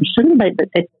Roy Hampson.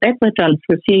 That went on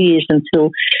for a few years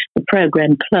until the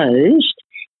program closed.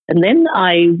 And then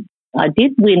I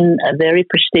did win a very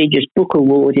prestigious book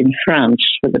award in France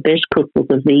for the best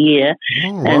cookbook of the year.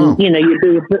 Oh, wow. And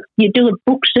you do a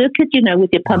book circuit,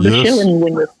 with your publisher, and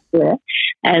when you're there.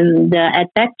 And at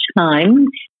that time,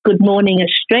 Good Morning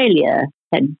Australia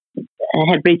had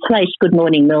replaced Good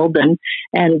Morning Melbourne,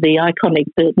 and the iconic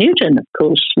Bert Newton, of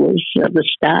course, was the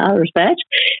star of that,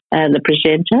 the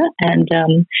presenter. And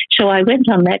so I went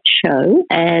on that show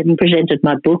and presented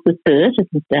my book with Bert,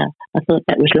 and I thought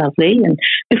that was lovely. And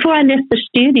before I left the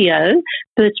studio,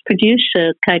 Bert's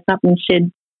producer came up and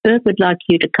said, Bert would like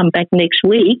you to come back next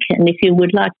week, and if you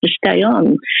would like to stay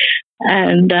on.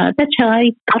 And that's how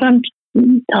I got on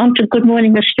to Good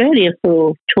Morning Australia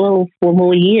for 12 or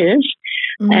more years.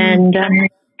 And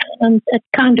it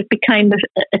kind of became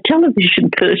a television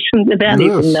person without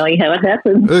even knowing how it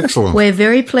happened. Excellent. We're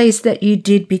very pleased that you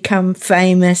did become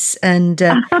famous and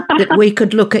that we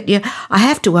could look at you. I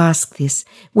have to ask this.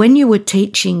 When you were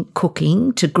teaching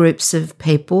cooking to groups of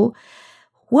people,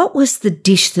 what was the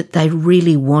dish that they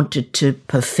really wanted to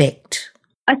perfect?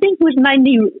 I think it was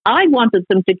mainly I wanted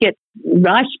them to get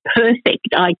rice perfect.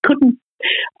 I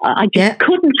just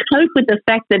couldn't cope with the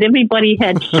fact that everybody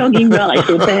had soggy rice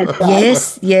or bad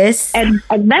rice. Yes. And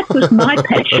that was my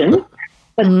passion.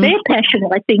 But their passion,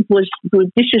 I think, was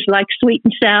dishes like sweet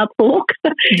and sour pork.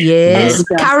 Yes.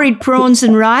 And, curried prawns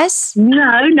and rice? No.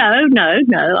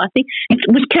 I think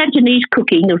it was Cantonese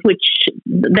cooking, of which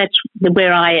that's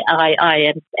where I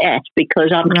am at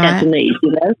because I'm Cantonese,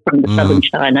 from the southern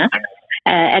China.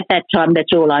 At that time,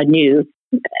 that's all I knew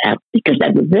because they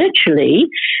were virtually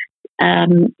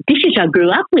dishes I grew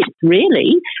up with,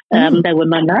 really. They were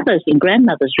my mother's and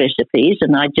grandmother's recipes,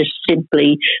 and I just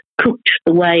simply cooked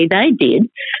the way they did.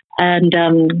 And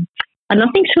I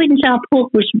think sweet and sour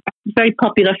pork was very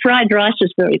popular. Fried rice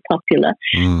was very popular.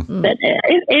 But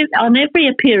on every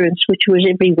appearance, which was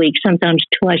every week, sometimes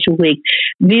twice a week,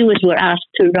 viewers were asked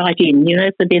to write in,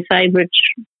 for their favourite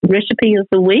recipe of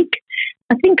the week.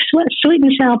 I think sweet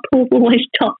and sour pork always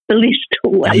topped the list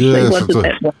always. Yes,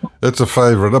 it's a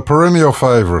favourite, a perennial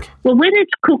favourite. Well, when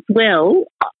it's cooked well,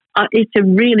 it's a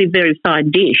really very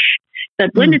fine dish.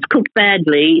 But when it's cooked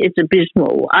badly, it's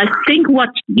abysmal. I think what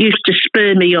used to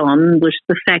spur me on was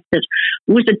the fact that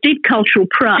it was a deep cultural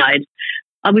pride.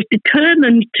 I was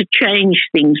determined to change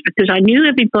things because I knew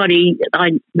everybody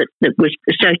that was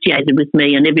associated with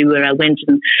me, and everywhere I went,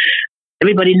 and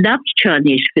everybody loved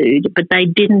Chinese food, but they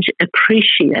didn't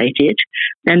appreciate it,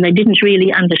 and they didn't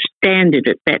really understand it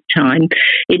at that time.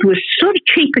 It was sort of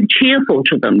cheap and cheerful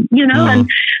to them, and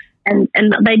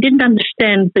they didn't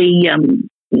understand the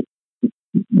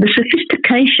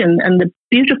sophistication and the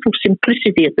beautiful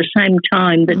simplicity at the same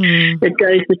time that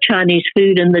goes with Chinese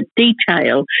food, and the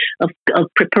detail of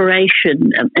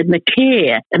preparation and the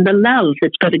care and the love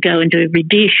that's got to go into every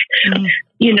dish.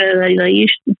 They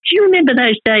used to, do you remember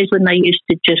those days when they used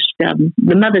to just,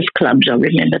 the mothers' clubs, I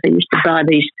remember, they used to buy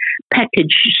these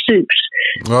packaged soups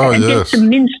and get some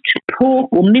minced pork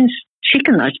or minced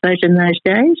chicken, I suppose, in those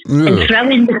days, and throw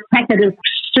in the packet of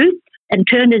soup and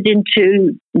turn it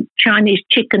into Chinese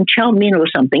chicken chow mein or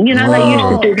something. They used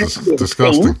to do this sort of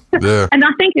disgusting. Yeah. And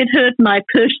I think it hurt my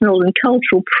personal and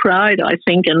cultural pride, I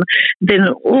think, and then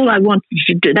all I wanted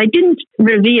to do, they didn't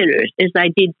revere it as they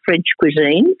did French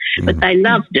cuisine, but they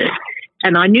loved it.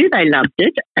 And I knew they loved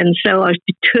it, and so I was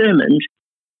determined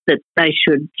that they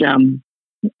should do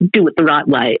it the right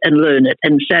way and learn it.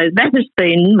 And so that has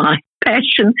been my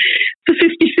passion for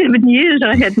 57 years.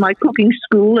 I had my cooking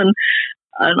school, and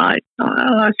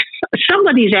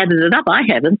somebody's added it up. I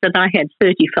haven't, but I had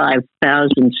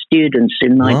 35,000 students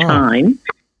in my time.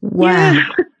 Wow. Yeah.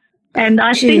 And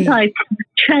I think I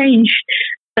changed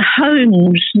the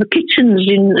homes, the kitchens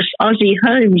in Aussie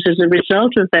homes as a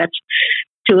result of that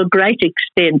to a great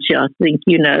extent, I think,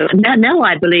 Now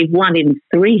I believe 1 in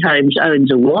 3 homes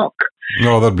owns a wok.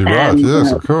 Oh, that'd be right.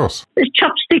 Yes, of course. The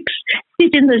chopsticks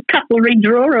sit in the cutlery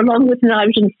drawer along with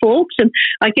knives and forks, and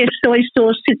I guess soy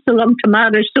sauce sits along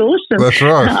tomato sauce. And that's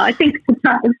right. I think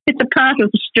it's a part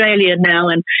of Australia now,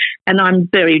 and I'm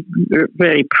very,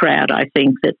 very proud, I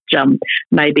think, that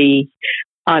maybe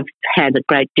I've had a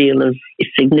great deal of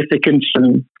significance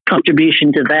and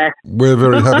contribution to that. We're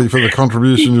very happy for the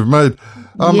contribution you've made.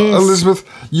 Yes. Elizabeth,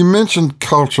 you mentioned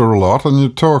culture a lot, and you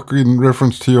talk in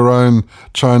reference to your own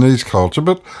Chinese culture,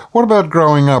 but what about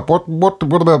growing up? What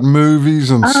about movies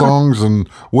and songs and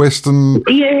Western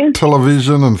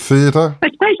television and theatre? I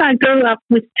suppose I grew up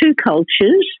with 2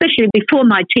 cultures, especially before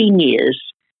my teen years.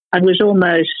 I was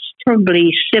almost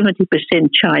probably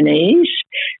 70% Chinese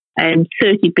and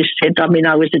 30%,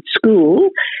 I was at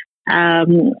school,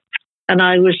 and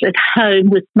I was at home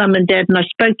with mum and dad, and I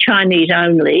spoke Chinese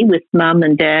only with mum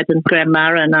and dad and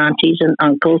grandma and aunties and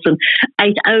uncles, and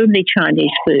ate only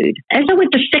Chinese food. As I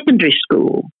went to secondary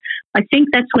school, I think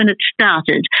that's when it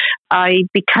started. I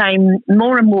became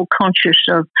more and more conscious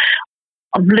of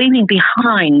leaving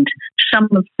behind some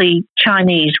of the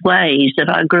Chinese ways that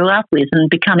I grew up with and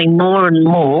becoming more and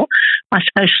more, I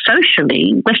suppose,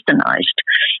 socially westernized.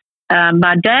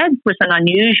 My dad was an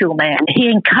unusual man. He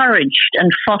encouraged and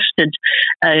fostered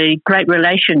a great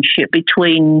relationship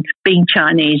between being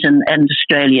Chinese and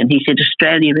Australian. He said,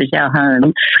 Australia is our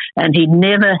home. And he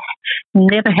never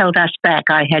held us back.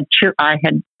 I had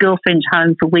girlfriends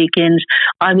home for weekends.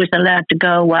 I was allowed to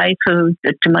go away to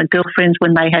my girlfriends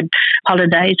when they had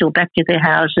holidays or back to their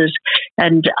houses.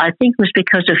 And I think it was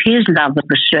because of his love of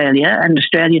Australia and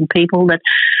Australian people that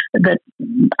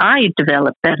I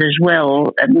developed that as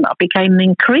well. And I became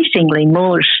increasingly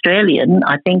more Australian,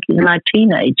 I think, in my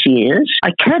teenage years.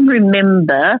 I can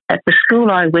remember at the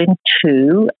school I went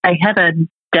to, they had a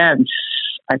dance.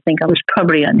 I think I was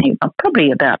probably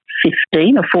about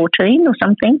 15 or 14 or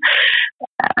something,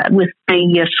 with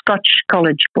the Scotch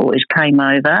college boys came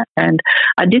over, and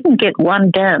I didn't get one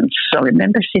dance. I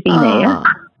remember sitting there.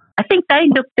 I think they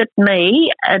looked at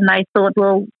me and they thought,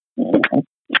 well,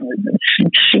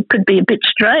 she could be a bit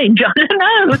strange. I don't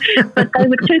know. But they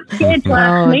were too scared to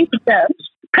ask me to dance.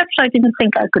 Perhaps I didn't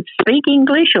think I could speak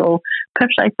English, or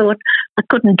perhaps I thought I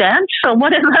couldn't dance or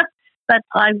whatever. But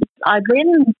I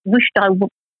then wished I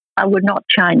were not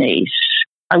Chinese.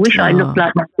 I wish I looked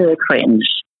like my girlfriends.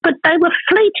 But they were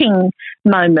fleeting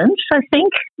moments, I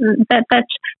think, that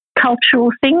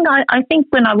cultural thing. I think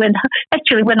when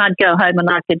I'd go home and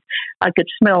I could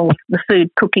smell the food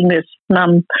cooking as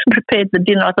Mum prepared the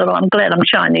dinner, I thought, I'm glad I'm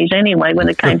Chinese anyway when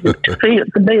it came to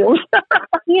the meals.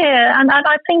 Yeah, and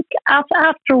I think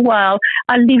after a while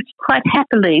I lived quite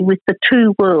happily with the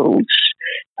two worlds,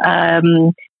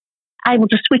 able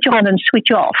to switch on and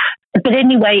switch off. But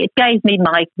anyway, it gave me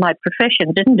my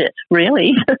profession, didn't it,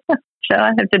 really? So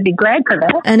I have to be glad for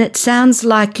that. And it sounds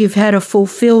like you've had a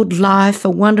fulfilled life, a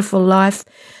wonderful life.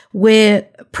 We're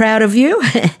proud of you,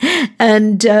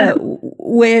 and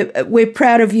we're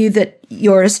proud of you that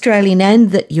you're Australian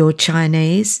and that you're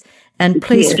Chinese. And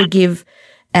please forgive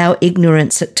our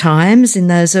ignorance at times. In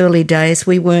those early days,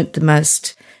 we weren't the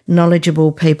most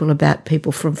knowledgeable people about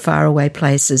people from faraway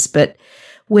places, but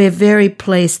we're very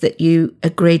pleased that you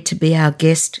agreed to be our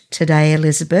guest today,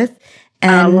 Elizabeth.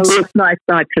 And well, it's my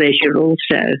pleasure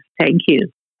also. Thank you.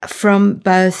 From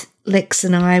both Lex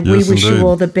and I, we Yes, wish indeed. you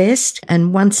all the best.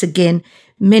 And once again,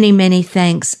 many, many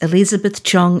thanks, Elizabeth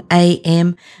Chong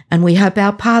AM, and we hope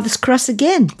our paths cross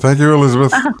again. Thank you,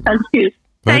 Elizabeth. Thank you.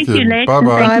 Thank you. Lex.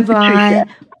 Bye-bye. And thank you, Bye-bye.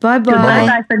 Patricia. Bye-bye.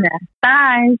 Bye for now.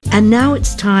 Bye. And now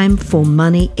it's time for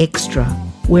Money Extra,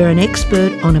 where an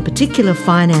expert on a particular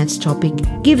finance topic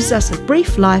gives us a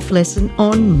brief life lesson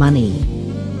on money.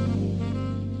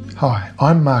 Hi,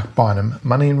 I'm Mark Bynum,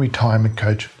 money and retirement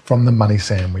coach from The Money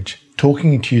Sandwich,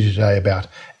 talking to you today about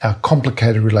our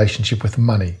complicated relationship with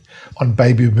money on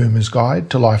Baby Boomers'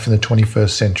 Guide to Life in the 21st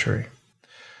Century.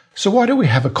 So why do we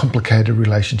have a complicated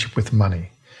relationship with money?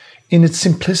 In its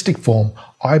simplistic form,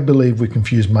 I believe we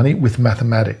confuse money with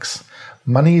mathematics.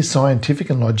 Money is scientific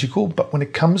and logical, but when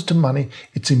it comes to money,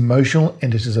 it's emotional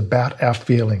and it is about our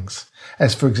feelings.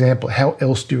 As for example, how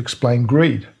else do you explain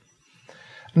greed?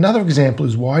 Another example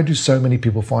is why do so many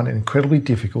people find it incredibly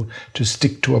difficult to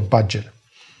stick to a budget?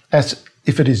 As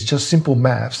if it is just simple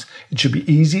maths, it should be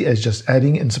easy as just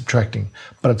adding and subtracting,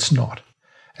 but it's not.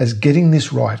 As getting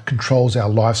this right controls our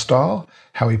lifestyle,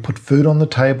 how we put food on the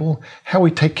table, how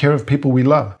we take care of people we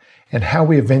love, and how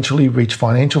we eventually reach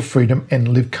financial freedom and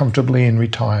live comfortably in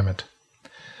retirement.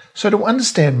 So to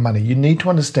understand money, you need to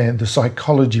understand the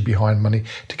psychology behind money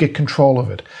to get control of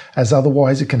it, as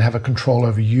otherwise it can have a control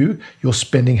over you, your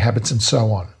spending habits, and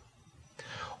so on.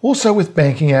 Also with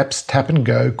banking apps, tap and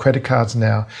go, credit cards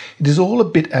now, it is all a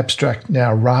bit abstract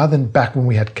now rather than back when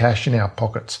we had cash in our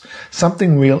pockets,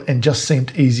 something real and just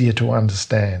seemed easier to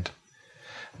understand.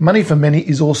 Money for many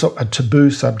is also a taboo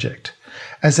subject.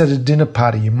 As at a dinner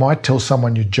party, you might tell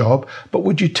someone your job, but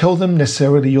would you tell them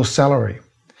necessarily your salary?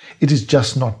 It is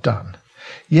just not done.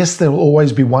 Yes, there will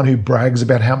always be one who brags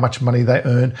about how much money they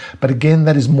earn, but again,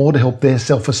 that is more to help their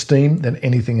self-esteem than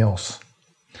anything else.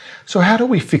 So how do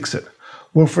we fix it?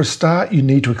 Well, for a start, you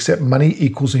need to accept money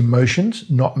equals emotions,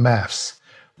 not maths.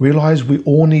 Realize we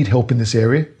all need help in this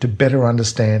area to better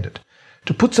understand it,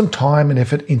 to put some time and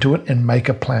effort into it and make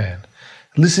a plan.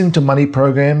 Listen to money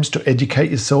programs to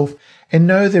educate yourself and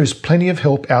know there is plenty of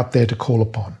help out there to call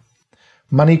upon.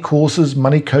 Money courses,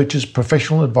 money coaches,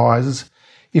 professional advisors.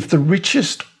 If the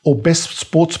richest or best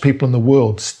sports people in the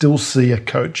world still see a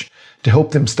coach to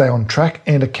help them stay on track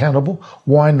and accountable,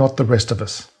 why not the rest of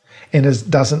us? And it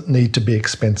doesn't need to be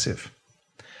expensive.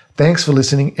 Thanks for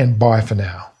listening and bye for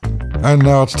now. And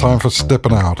now it's time for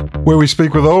Steppin' Out, where we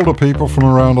speak with older people from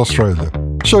around Australia,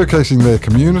 showcasing their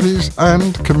communities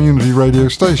and community radio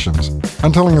stations,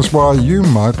 and telling us why you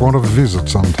might want to visit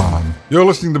sometime. You're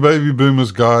listening to Baby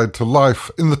Boomers' Guide to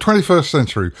Life in the 21st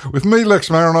Century, with me, Lex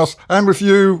Marinos, and with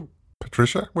you,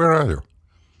 Patricia. Where are you?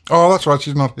 Oh, that's right,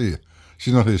 she's not here.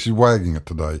 She's not here, she's wagging it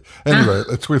today. Anyway,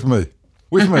 it's with me.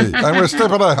 And we're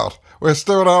stepping out. We're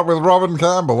stepping out with Robin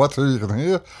Campbell, that's who you can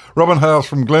hear. Robin hails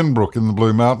from Glenbrook in the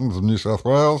Blue Mountains of New South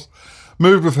Wales.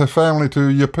 Moved with her family to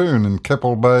Yeppoon in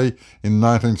Keppel Bay in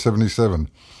 1977.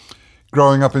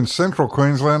 Growing up in central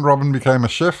Queensland, Robin became a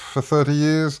chef for 30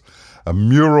 years, a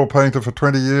mural painter for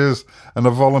 20 years, and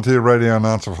a volunteer radio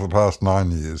announcer for the past 9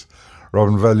 years.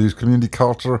 Robin values community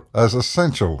culture as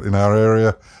essential in our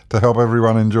area to help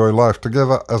everyone enjoy life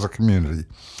together as a community.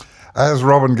 As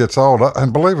Robin gets older,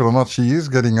 and believe it or not, she is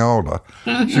getting older,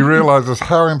 she realises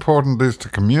how important it is to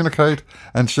communicate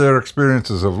and share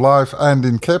experiences of life, and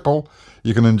in Keppel,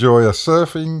 you can enjoy a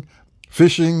surfing,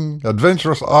 fishing,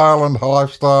 adventurous island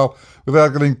lifestyle without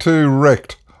getting too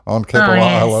wrecked on Keppel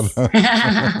Island.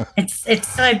 It's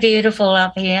so beautiful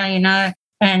up here, you know,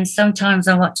 and sometimes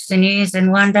I watch the news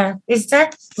and wonder, is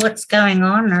that what's going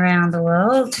on around the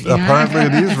world? Apparently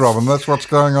it is, Robin. That's what's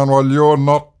going on while you're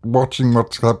not watching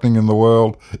what's happening in the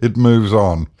world. It moves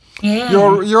on. Yeah.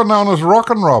 You're known as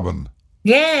Rockin' Robin.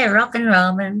 Yeah, Rockin'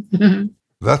 Robin.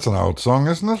 That's an old song,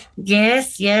 isn't it?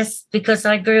 Yes, because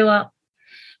I grew up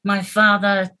my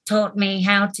father taught me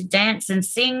how to dance and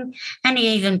sing, and he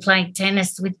even played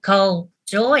tennis with Cole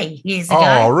Joy years ago.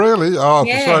 Oh, really? Oh,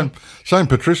 Yeah. it's a shame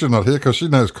Patricia not here because she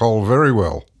knows Cole very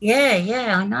well.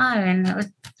 Yeah, I know.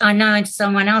 And I know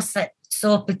someone else that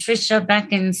saw Patricia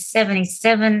back in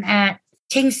 77 at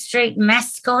King Street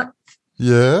Mascot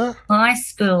Yeah? High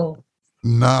School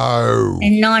No.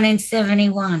 in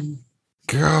 1971.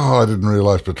 God, I didn't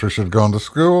realise Patricia had gone to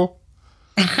school.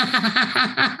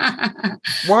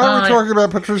 Why are we talking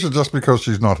about Patricia just because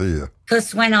she's not here?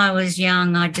 Because when I was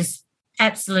young, I just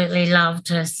absolutely loved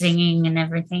her singing and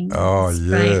everything. Oh, It's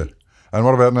yeah. great. And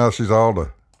what about now she's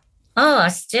older? Oh, I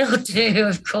still do,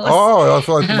 of course. Oh, I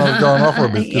thought you might have gone off a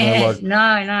bit, Yeah,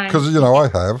 no. because, I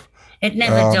have. It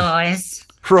never dies.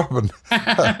 Robin,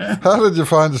 how did you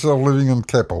find yourself living in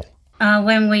Keppel?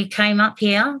 When we came up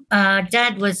here,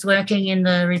 Dad was working in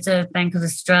the Reserve Bank of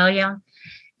Australia,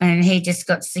 and he just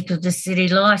got sick of the city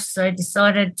life, so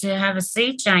decided to have a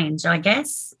sea change, I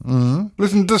guess.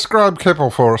 Listen, describe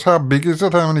Keppel for us. How big is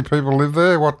it? How many people live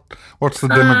there? What's the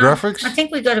demographics? I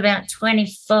think we got about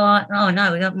 25. Oh,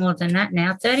 no, we got more than that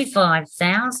now.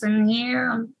 35,000 here,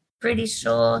 I'm pretty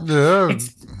sure. Yeah. It's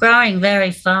growing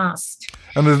very fast.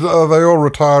 And are they all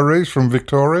retirees from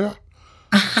Victoria?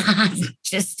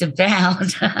 Just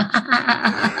about.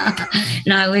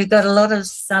 No, we've got a lot of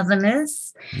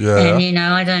Southerners. Yeah. And,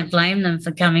 I don't blame them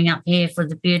for coming up here for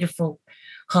the beautiful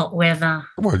hot weather.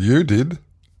 Well, you did.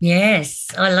 Yes,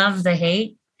 I love the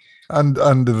heat. And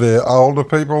are there older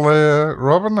people there,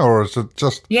 Robin, or is it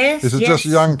just Yes, just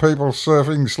young people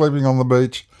surfing, sleeping on the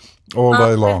beach all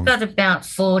day long? We've got about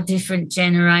 4 different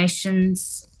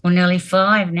generations, or nearly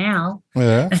 5 now,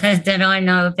 Yeah. that I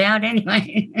know about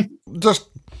anyway. Just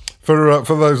for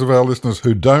those of our listeners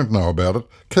who don't know about it,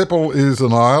 Keppel is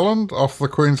an island off the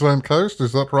Queensland coast,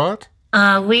 is that right?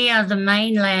 We are the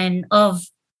mainland of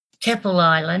Keppel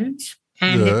Island,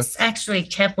 and Yeah. it's actually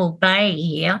Keppel Bay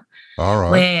here, All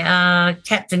right. where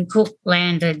Captain Cook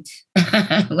landed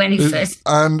when he first...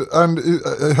 And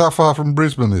how far from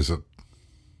Brisbane is it?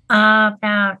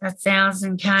 About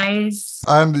 1,000 k's.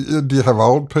 And do you have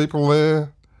old people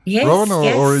there, Yes, Robin, or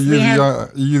yes, are we have-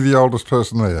 are you the oldest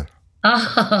person there?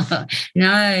 Oh,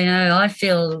 no, I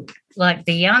feel like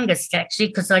the youngest, actually,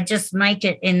 because I just make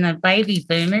it in the baby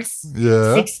boomers.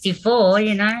 Yeah. 64,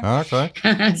 Okay.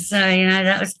 So,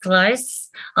 that was close.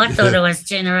 I thought it was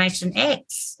Generation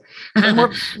X. And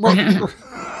what's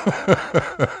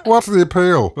the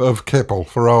appeal of Keppel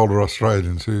for older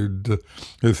Australians who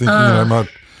think, might,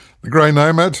 the grey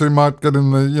nomads who might get in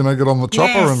the, get on the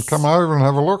chopper and Yes. come over and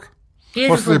have a look?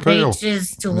 What's the Beautiful appeal?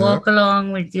 beaches to walk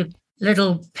along with your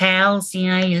little pals,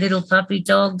 your little puppy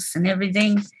dogs and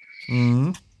everything.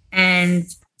 Mm. And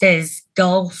there's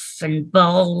golf and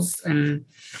bowls and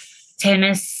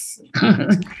tennis.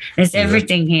 There's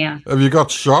everything here. Have you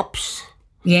got shops?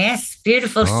 Yes,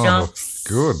 beautiful Oh, shops.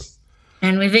 good.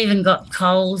 And we've even got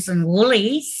Coles and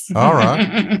Woolies. All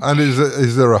right. And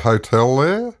is there a hotel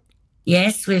there?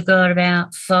 Yes, we've got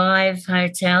about 5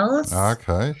 hotels.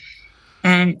 Okay.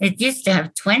 And it used to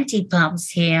have 20 pubs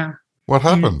here. What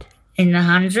happened? In the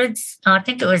hundreds. I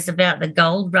think it was about the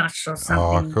gold rush or Oh,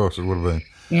 something. of course it would have been.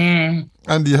 Yeah.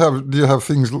 And do you have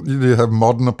things? Do you have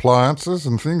modern appliances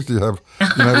and things? Do you have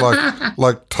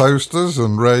like toasters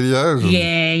and radios? And,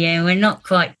 Yeah. We're not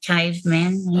quite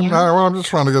cavemen. No, well, I'm just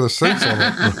trying to get a sense of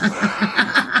it.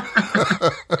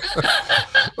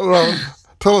 Well,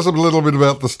 tell us a little bit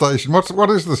about the station. What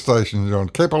is the station you're on?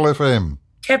 Keppel FM.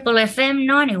 Keppel FM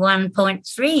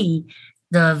 91.3,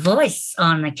 the voice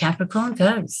on the Capricorn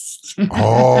Coast.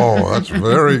 Oh, that's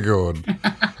very good.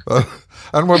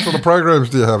 And what sort of programs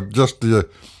do you have? Do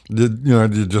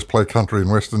you just play country and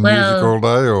western music all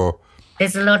day, or?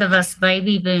 There's a lot of us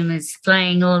baby boomers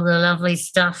playing all the lovely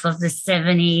stuff of the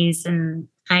 70s and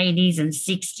 80s and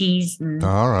 60s. And,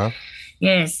 All right.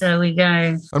 yeah, so we go.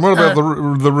 And what about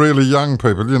the really young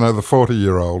people? The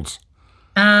 40-year-olds.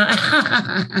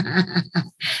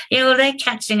 Yeah, well, they're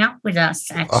catching up with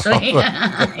us, actually.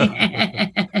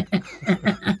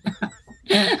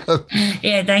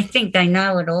 Yeah, they think they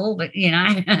know it all, but,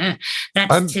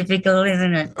 that's typical,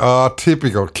 isn't it? Oh,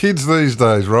 typical. Kids these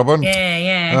days, Robin.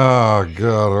 Yeah. Oh,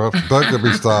 God. Well, don't get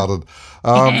me started.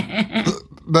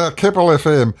 Now, Keppel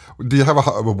FM, do you have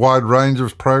a wide range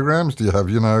of programs? Do you have,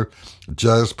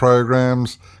 jazz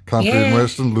programs, country and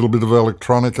western, a little bit of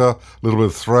electronica, a little bit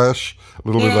of thrash, a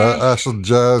little bit of acid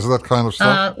jazz, that kind of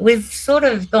stuff? We've sort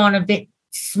of gone a bit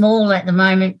small at the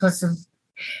moment because of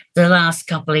the last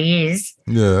couple of years.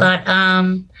 Yeah. But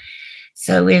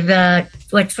so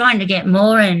we're trying to get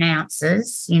more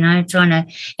announcers, trying to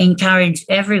encourage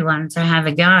everyone to have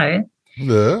a go.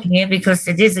 Yeah. Yeah, because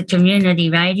it is a community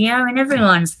radio and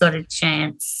everyone's got a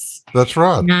chance. That's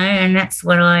right. You know, and that's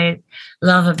what I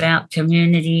love about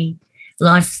community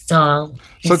lifestyle.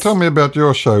 So tell me about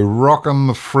your show, Rockin'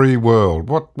 the Free World.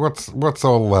 What's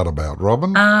all that about,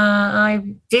 Robin? I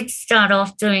did start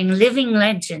off doing living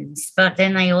legends, but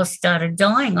then they all started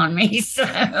dying on me. So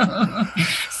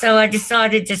I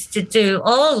decided just to do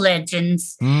all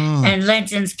legends, and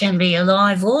legends can be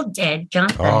alive or dead,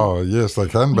 can't they? Oh, yes, they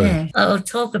can be. Yeah. I'll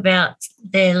talk about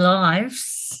their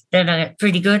lives that are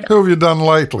pretty good. Who have you done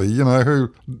lately? You know,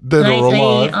 who dead or Lately,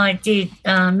 alive? I did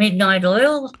Midnight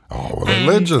Oil. Oh, well, they're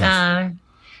legends.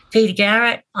 Peter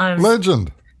Garrett. I was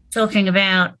Legend. talking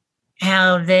about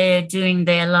how they're doing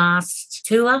their last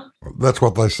tour. That's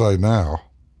what they say now.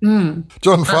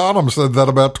 John Farnham said that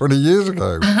about 20 years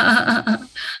ago. I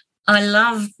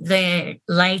love their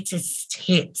latest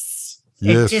hits.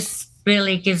 Yes. It just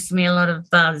really gives me a lot of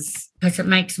buzz because it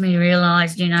makes me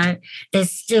realise, you know,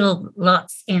 there's still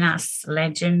lots in us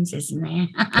legends, isn't there?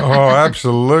 Oh,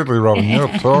 absolutely, Robin. You're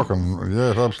talking.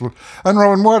 Yes, absolutely. And,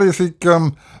 Robin, why do you think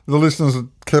the listeners at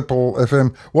Keppel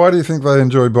FM, why do you think they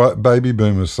enjoy Baby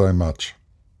Boomers so much?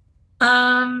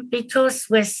 Because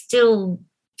we're still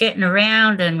getting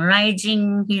around and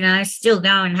raging, you know, still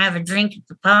go and have a drink at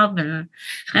the pub, and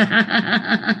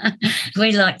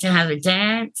we like to have a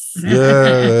dance.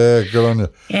 Yeah, good on you.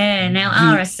 Yeah, now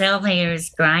RSL here is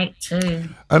great too.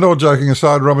 And all joking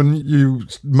aside, Robin, you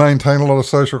maintain a lot of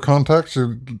social contacts.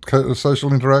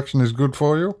 Social interaction is good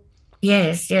for you?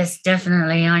 Yes,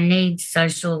 definitely. I need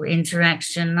social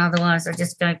interaction. Otherwise, I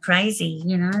just go crazy,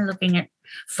 you know, looking at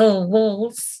four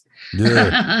walls.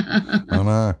 Yeah, I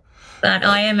know. But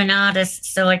I am an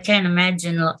artist, so I can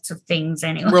imagine lots of things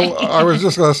anyway. Well, I was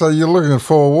just going to say, you're looking at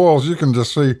four walls, you can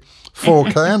just see four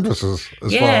canvases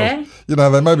as far as, you know,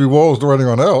 they may be walls to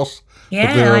anyone else,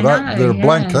 but they're a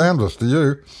blank canvas to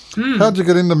you. How'd you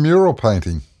get into mural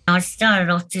painting? I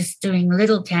started off just doing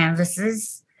little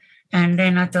canvases, and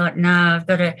then I thought, no, I've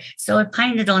got to... So I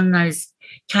painted on those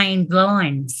cane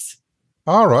blinds.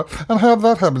 All right. And how'd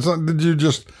that happen? So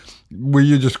were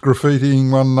you just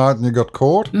graffitiing one night and you got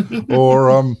caught?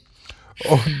 or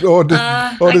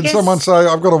did someone say,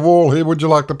 I've got a wall here, would you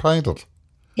like to paint it?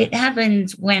 It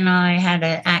happened when I had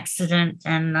an accident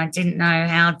and I didn't know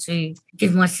how to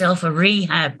give myself a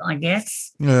rehab, I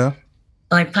guess. Yeah.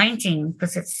 By painting,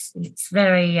 because it's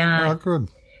very... good.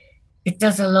 It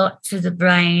does a lot to the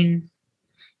brain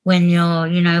when you're,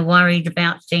 you know, worried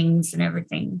about things and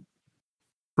everything.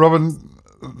 Robin,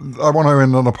 I want to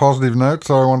end on a positive note,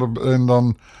 so I want to end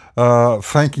on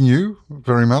thanking you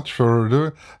very much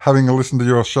for having a listen to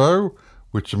your show,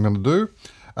 which I'm going to do,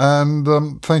 and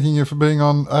thanking you for being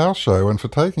on our show and for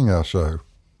taking our show.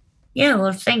 Yeah,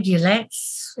 well, thank you,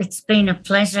 Lex. It's been a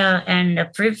pleasure and a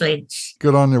privilege.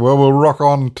 Good on you. Well, we'll rock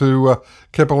on to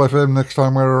Keppel FM next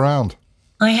time we're around.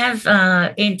 I have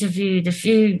interviewed a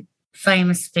few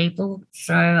famous people,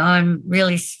 so I'm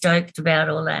really stoked about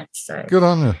all that. So good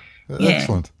on you.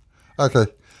 Excellent. Okay.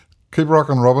 Keep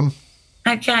rocking, Robin.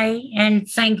 Okay, and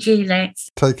thank you, Lex.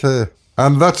 Take care.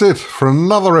 And that's it for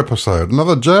another episode,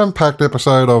 another jam-packed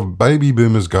episode of Baby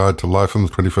Boomers Guide to Life in the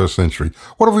 21st Century.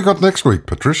 What have we got next week,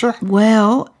 Patricia?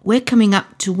 Well, we're coming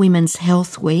up to Women's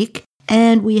Health Week,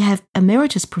 and we have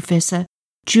Emeritus Professor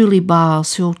Julie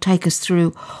Biles, who'll take us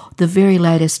through the very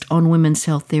latest on women's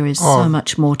health. There is so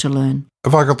much more to learn.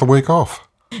 Have I got the week off?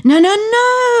 No.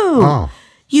 Oh.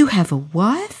 You have a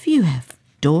wife, you have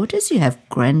daughters, you have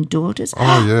granddaughters.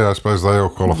 Oh, yeah, I suppose they all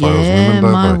qualify as women,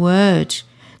 don't my they? word.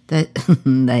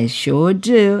 They sure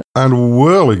do. And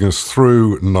whirling us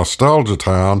through Nostalgia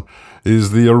Town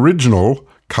is the original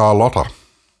Carlotta.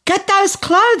 Get those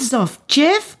clothes off,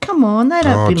 Jeff. Come on, they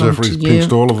don't belong Jeffrey's to you.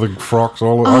 pinched all of the frocks. I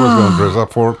was going to dress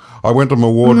up for it. I went to my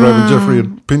wardrobe and Jeffrey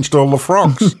had pinched all the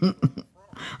frocks.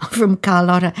 From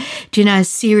Carlotta. Do you know,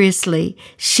 seriously,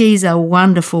 she's a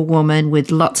wonderful woman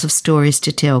with lots of stories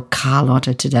to tell,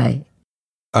 Carlotta, today.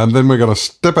 And then we're going to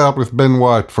step out with Ben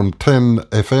White from 10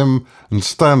 FM in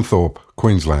Stanthorpe,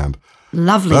 Queensland.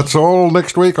 Lovely. That's all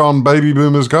next week on Baby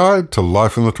Boomers Guide to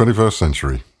Life in the 21st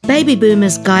Century. Baby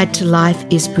Boomers Guide to Life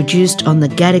is produced on the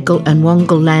Gadigal and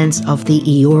Wongal lands of the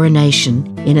Eora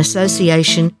Nation in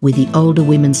association with the Older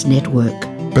Women's Network.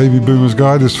 Baby Boomers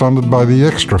Guide is funded by the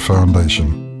Extra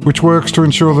Foundation, which works to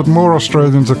ensure that more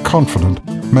Australians are confident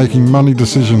making money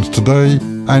decisions today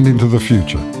and into the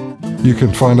future. You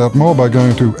can find out more by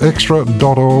going to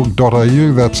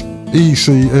extra.org.au, that's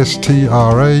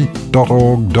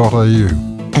ECSTRA.org.au.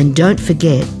 And don't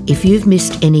forget, if you've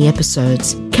missed any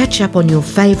episodes, catch up on your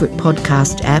favourite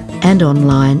podcast app and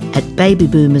online at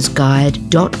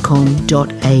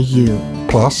babyboomersguide.com.au.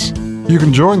 Plus, You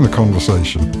can join the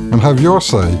conversation and have your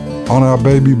say on our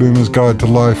Baby Boomers Guide to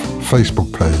Life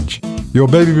Facebook page. Your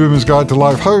Baby Boomers Guide to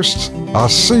Life hosts are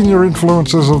Senior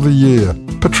Influencers of the Year,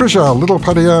 Patricia Little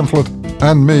Paddy Amphlett,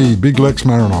 and me, Big Lex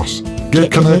Marinos.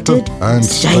 Get connected and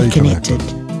stay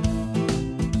connected.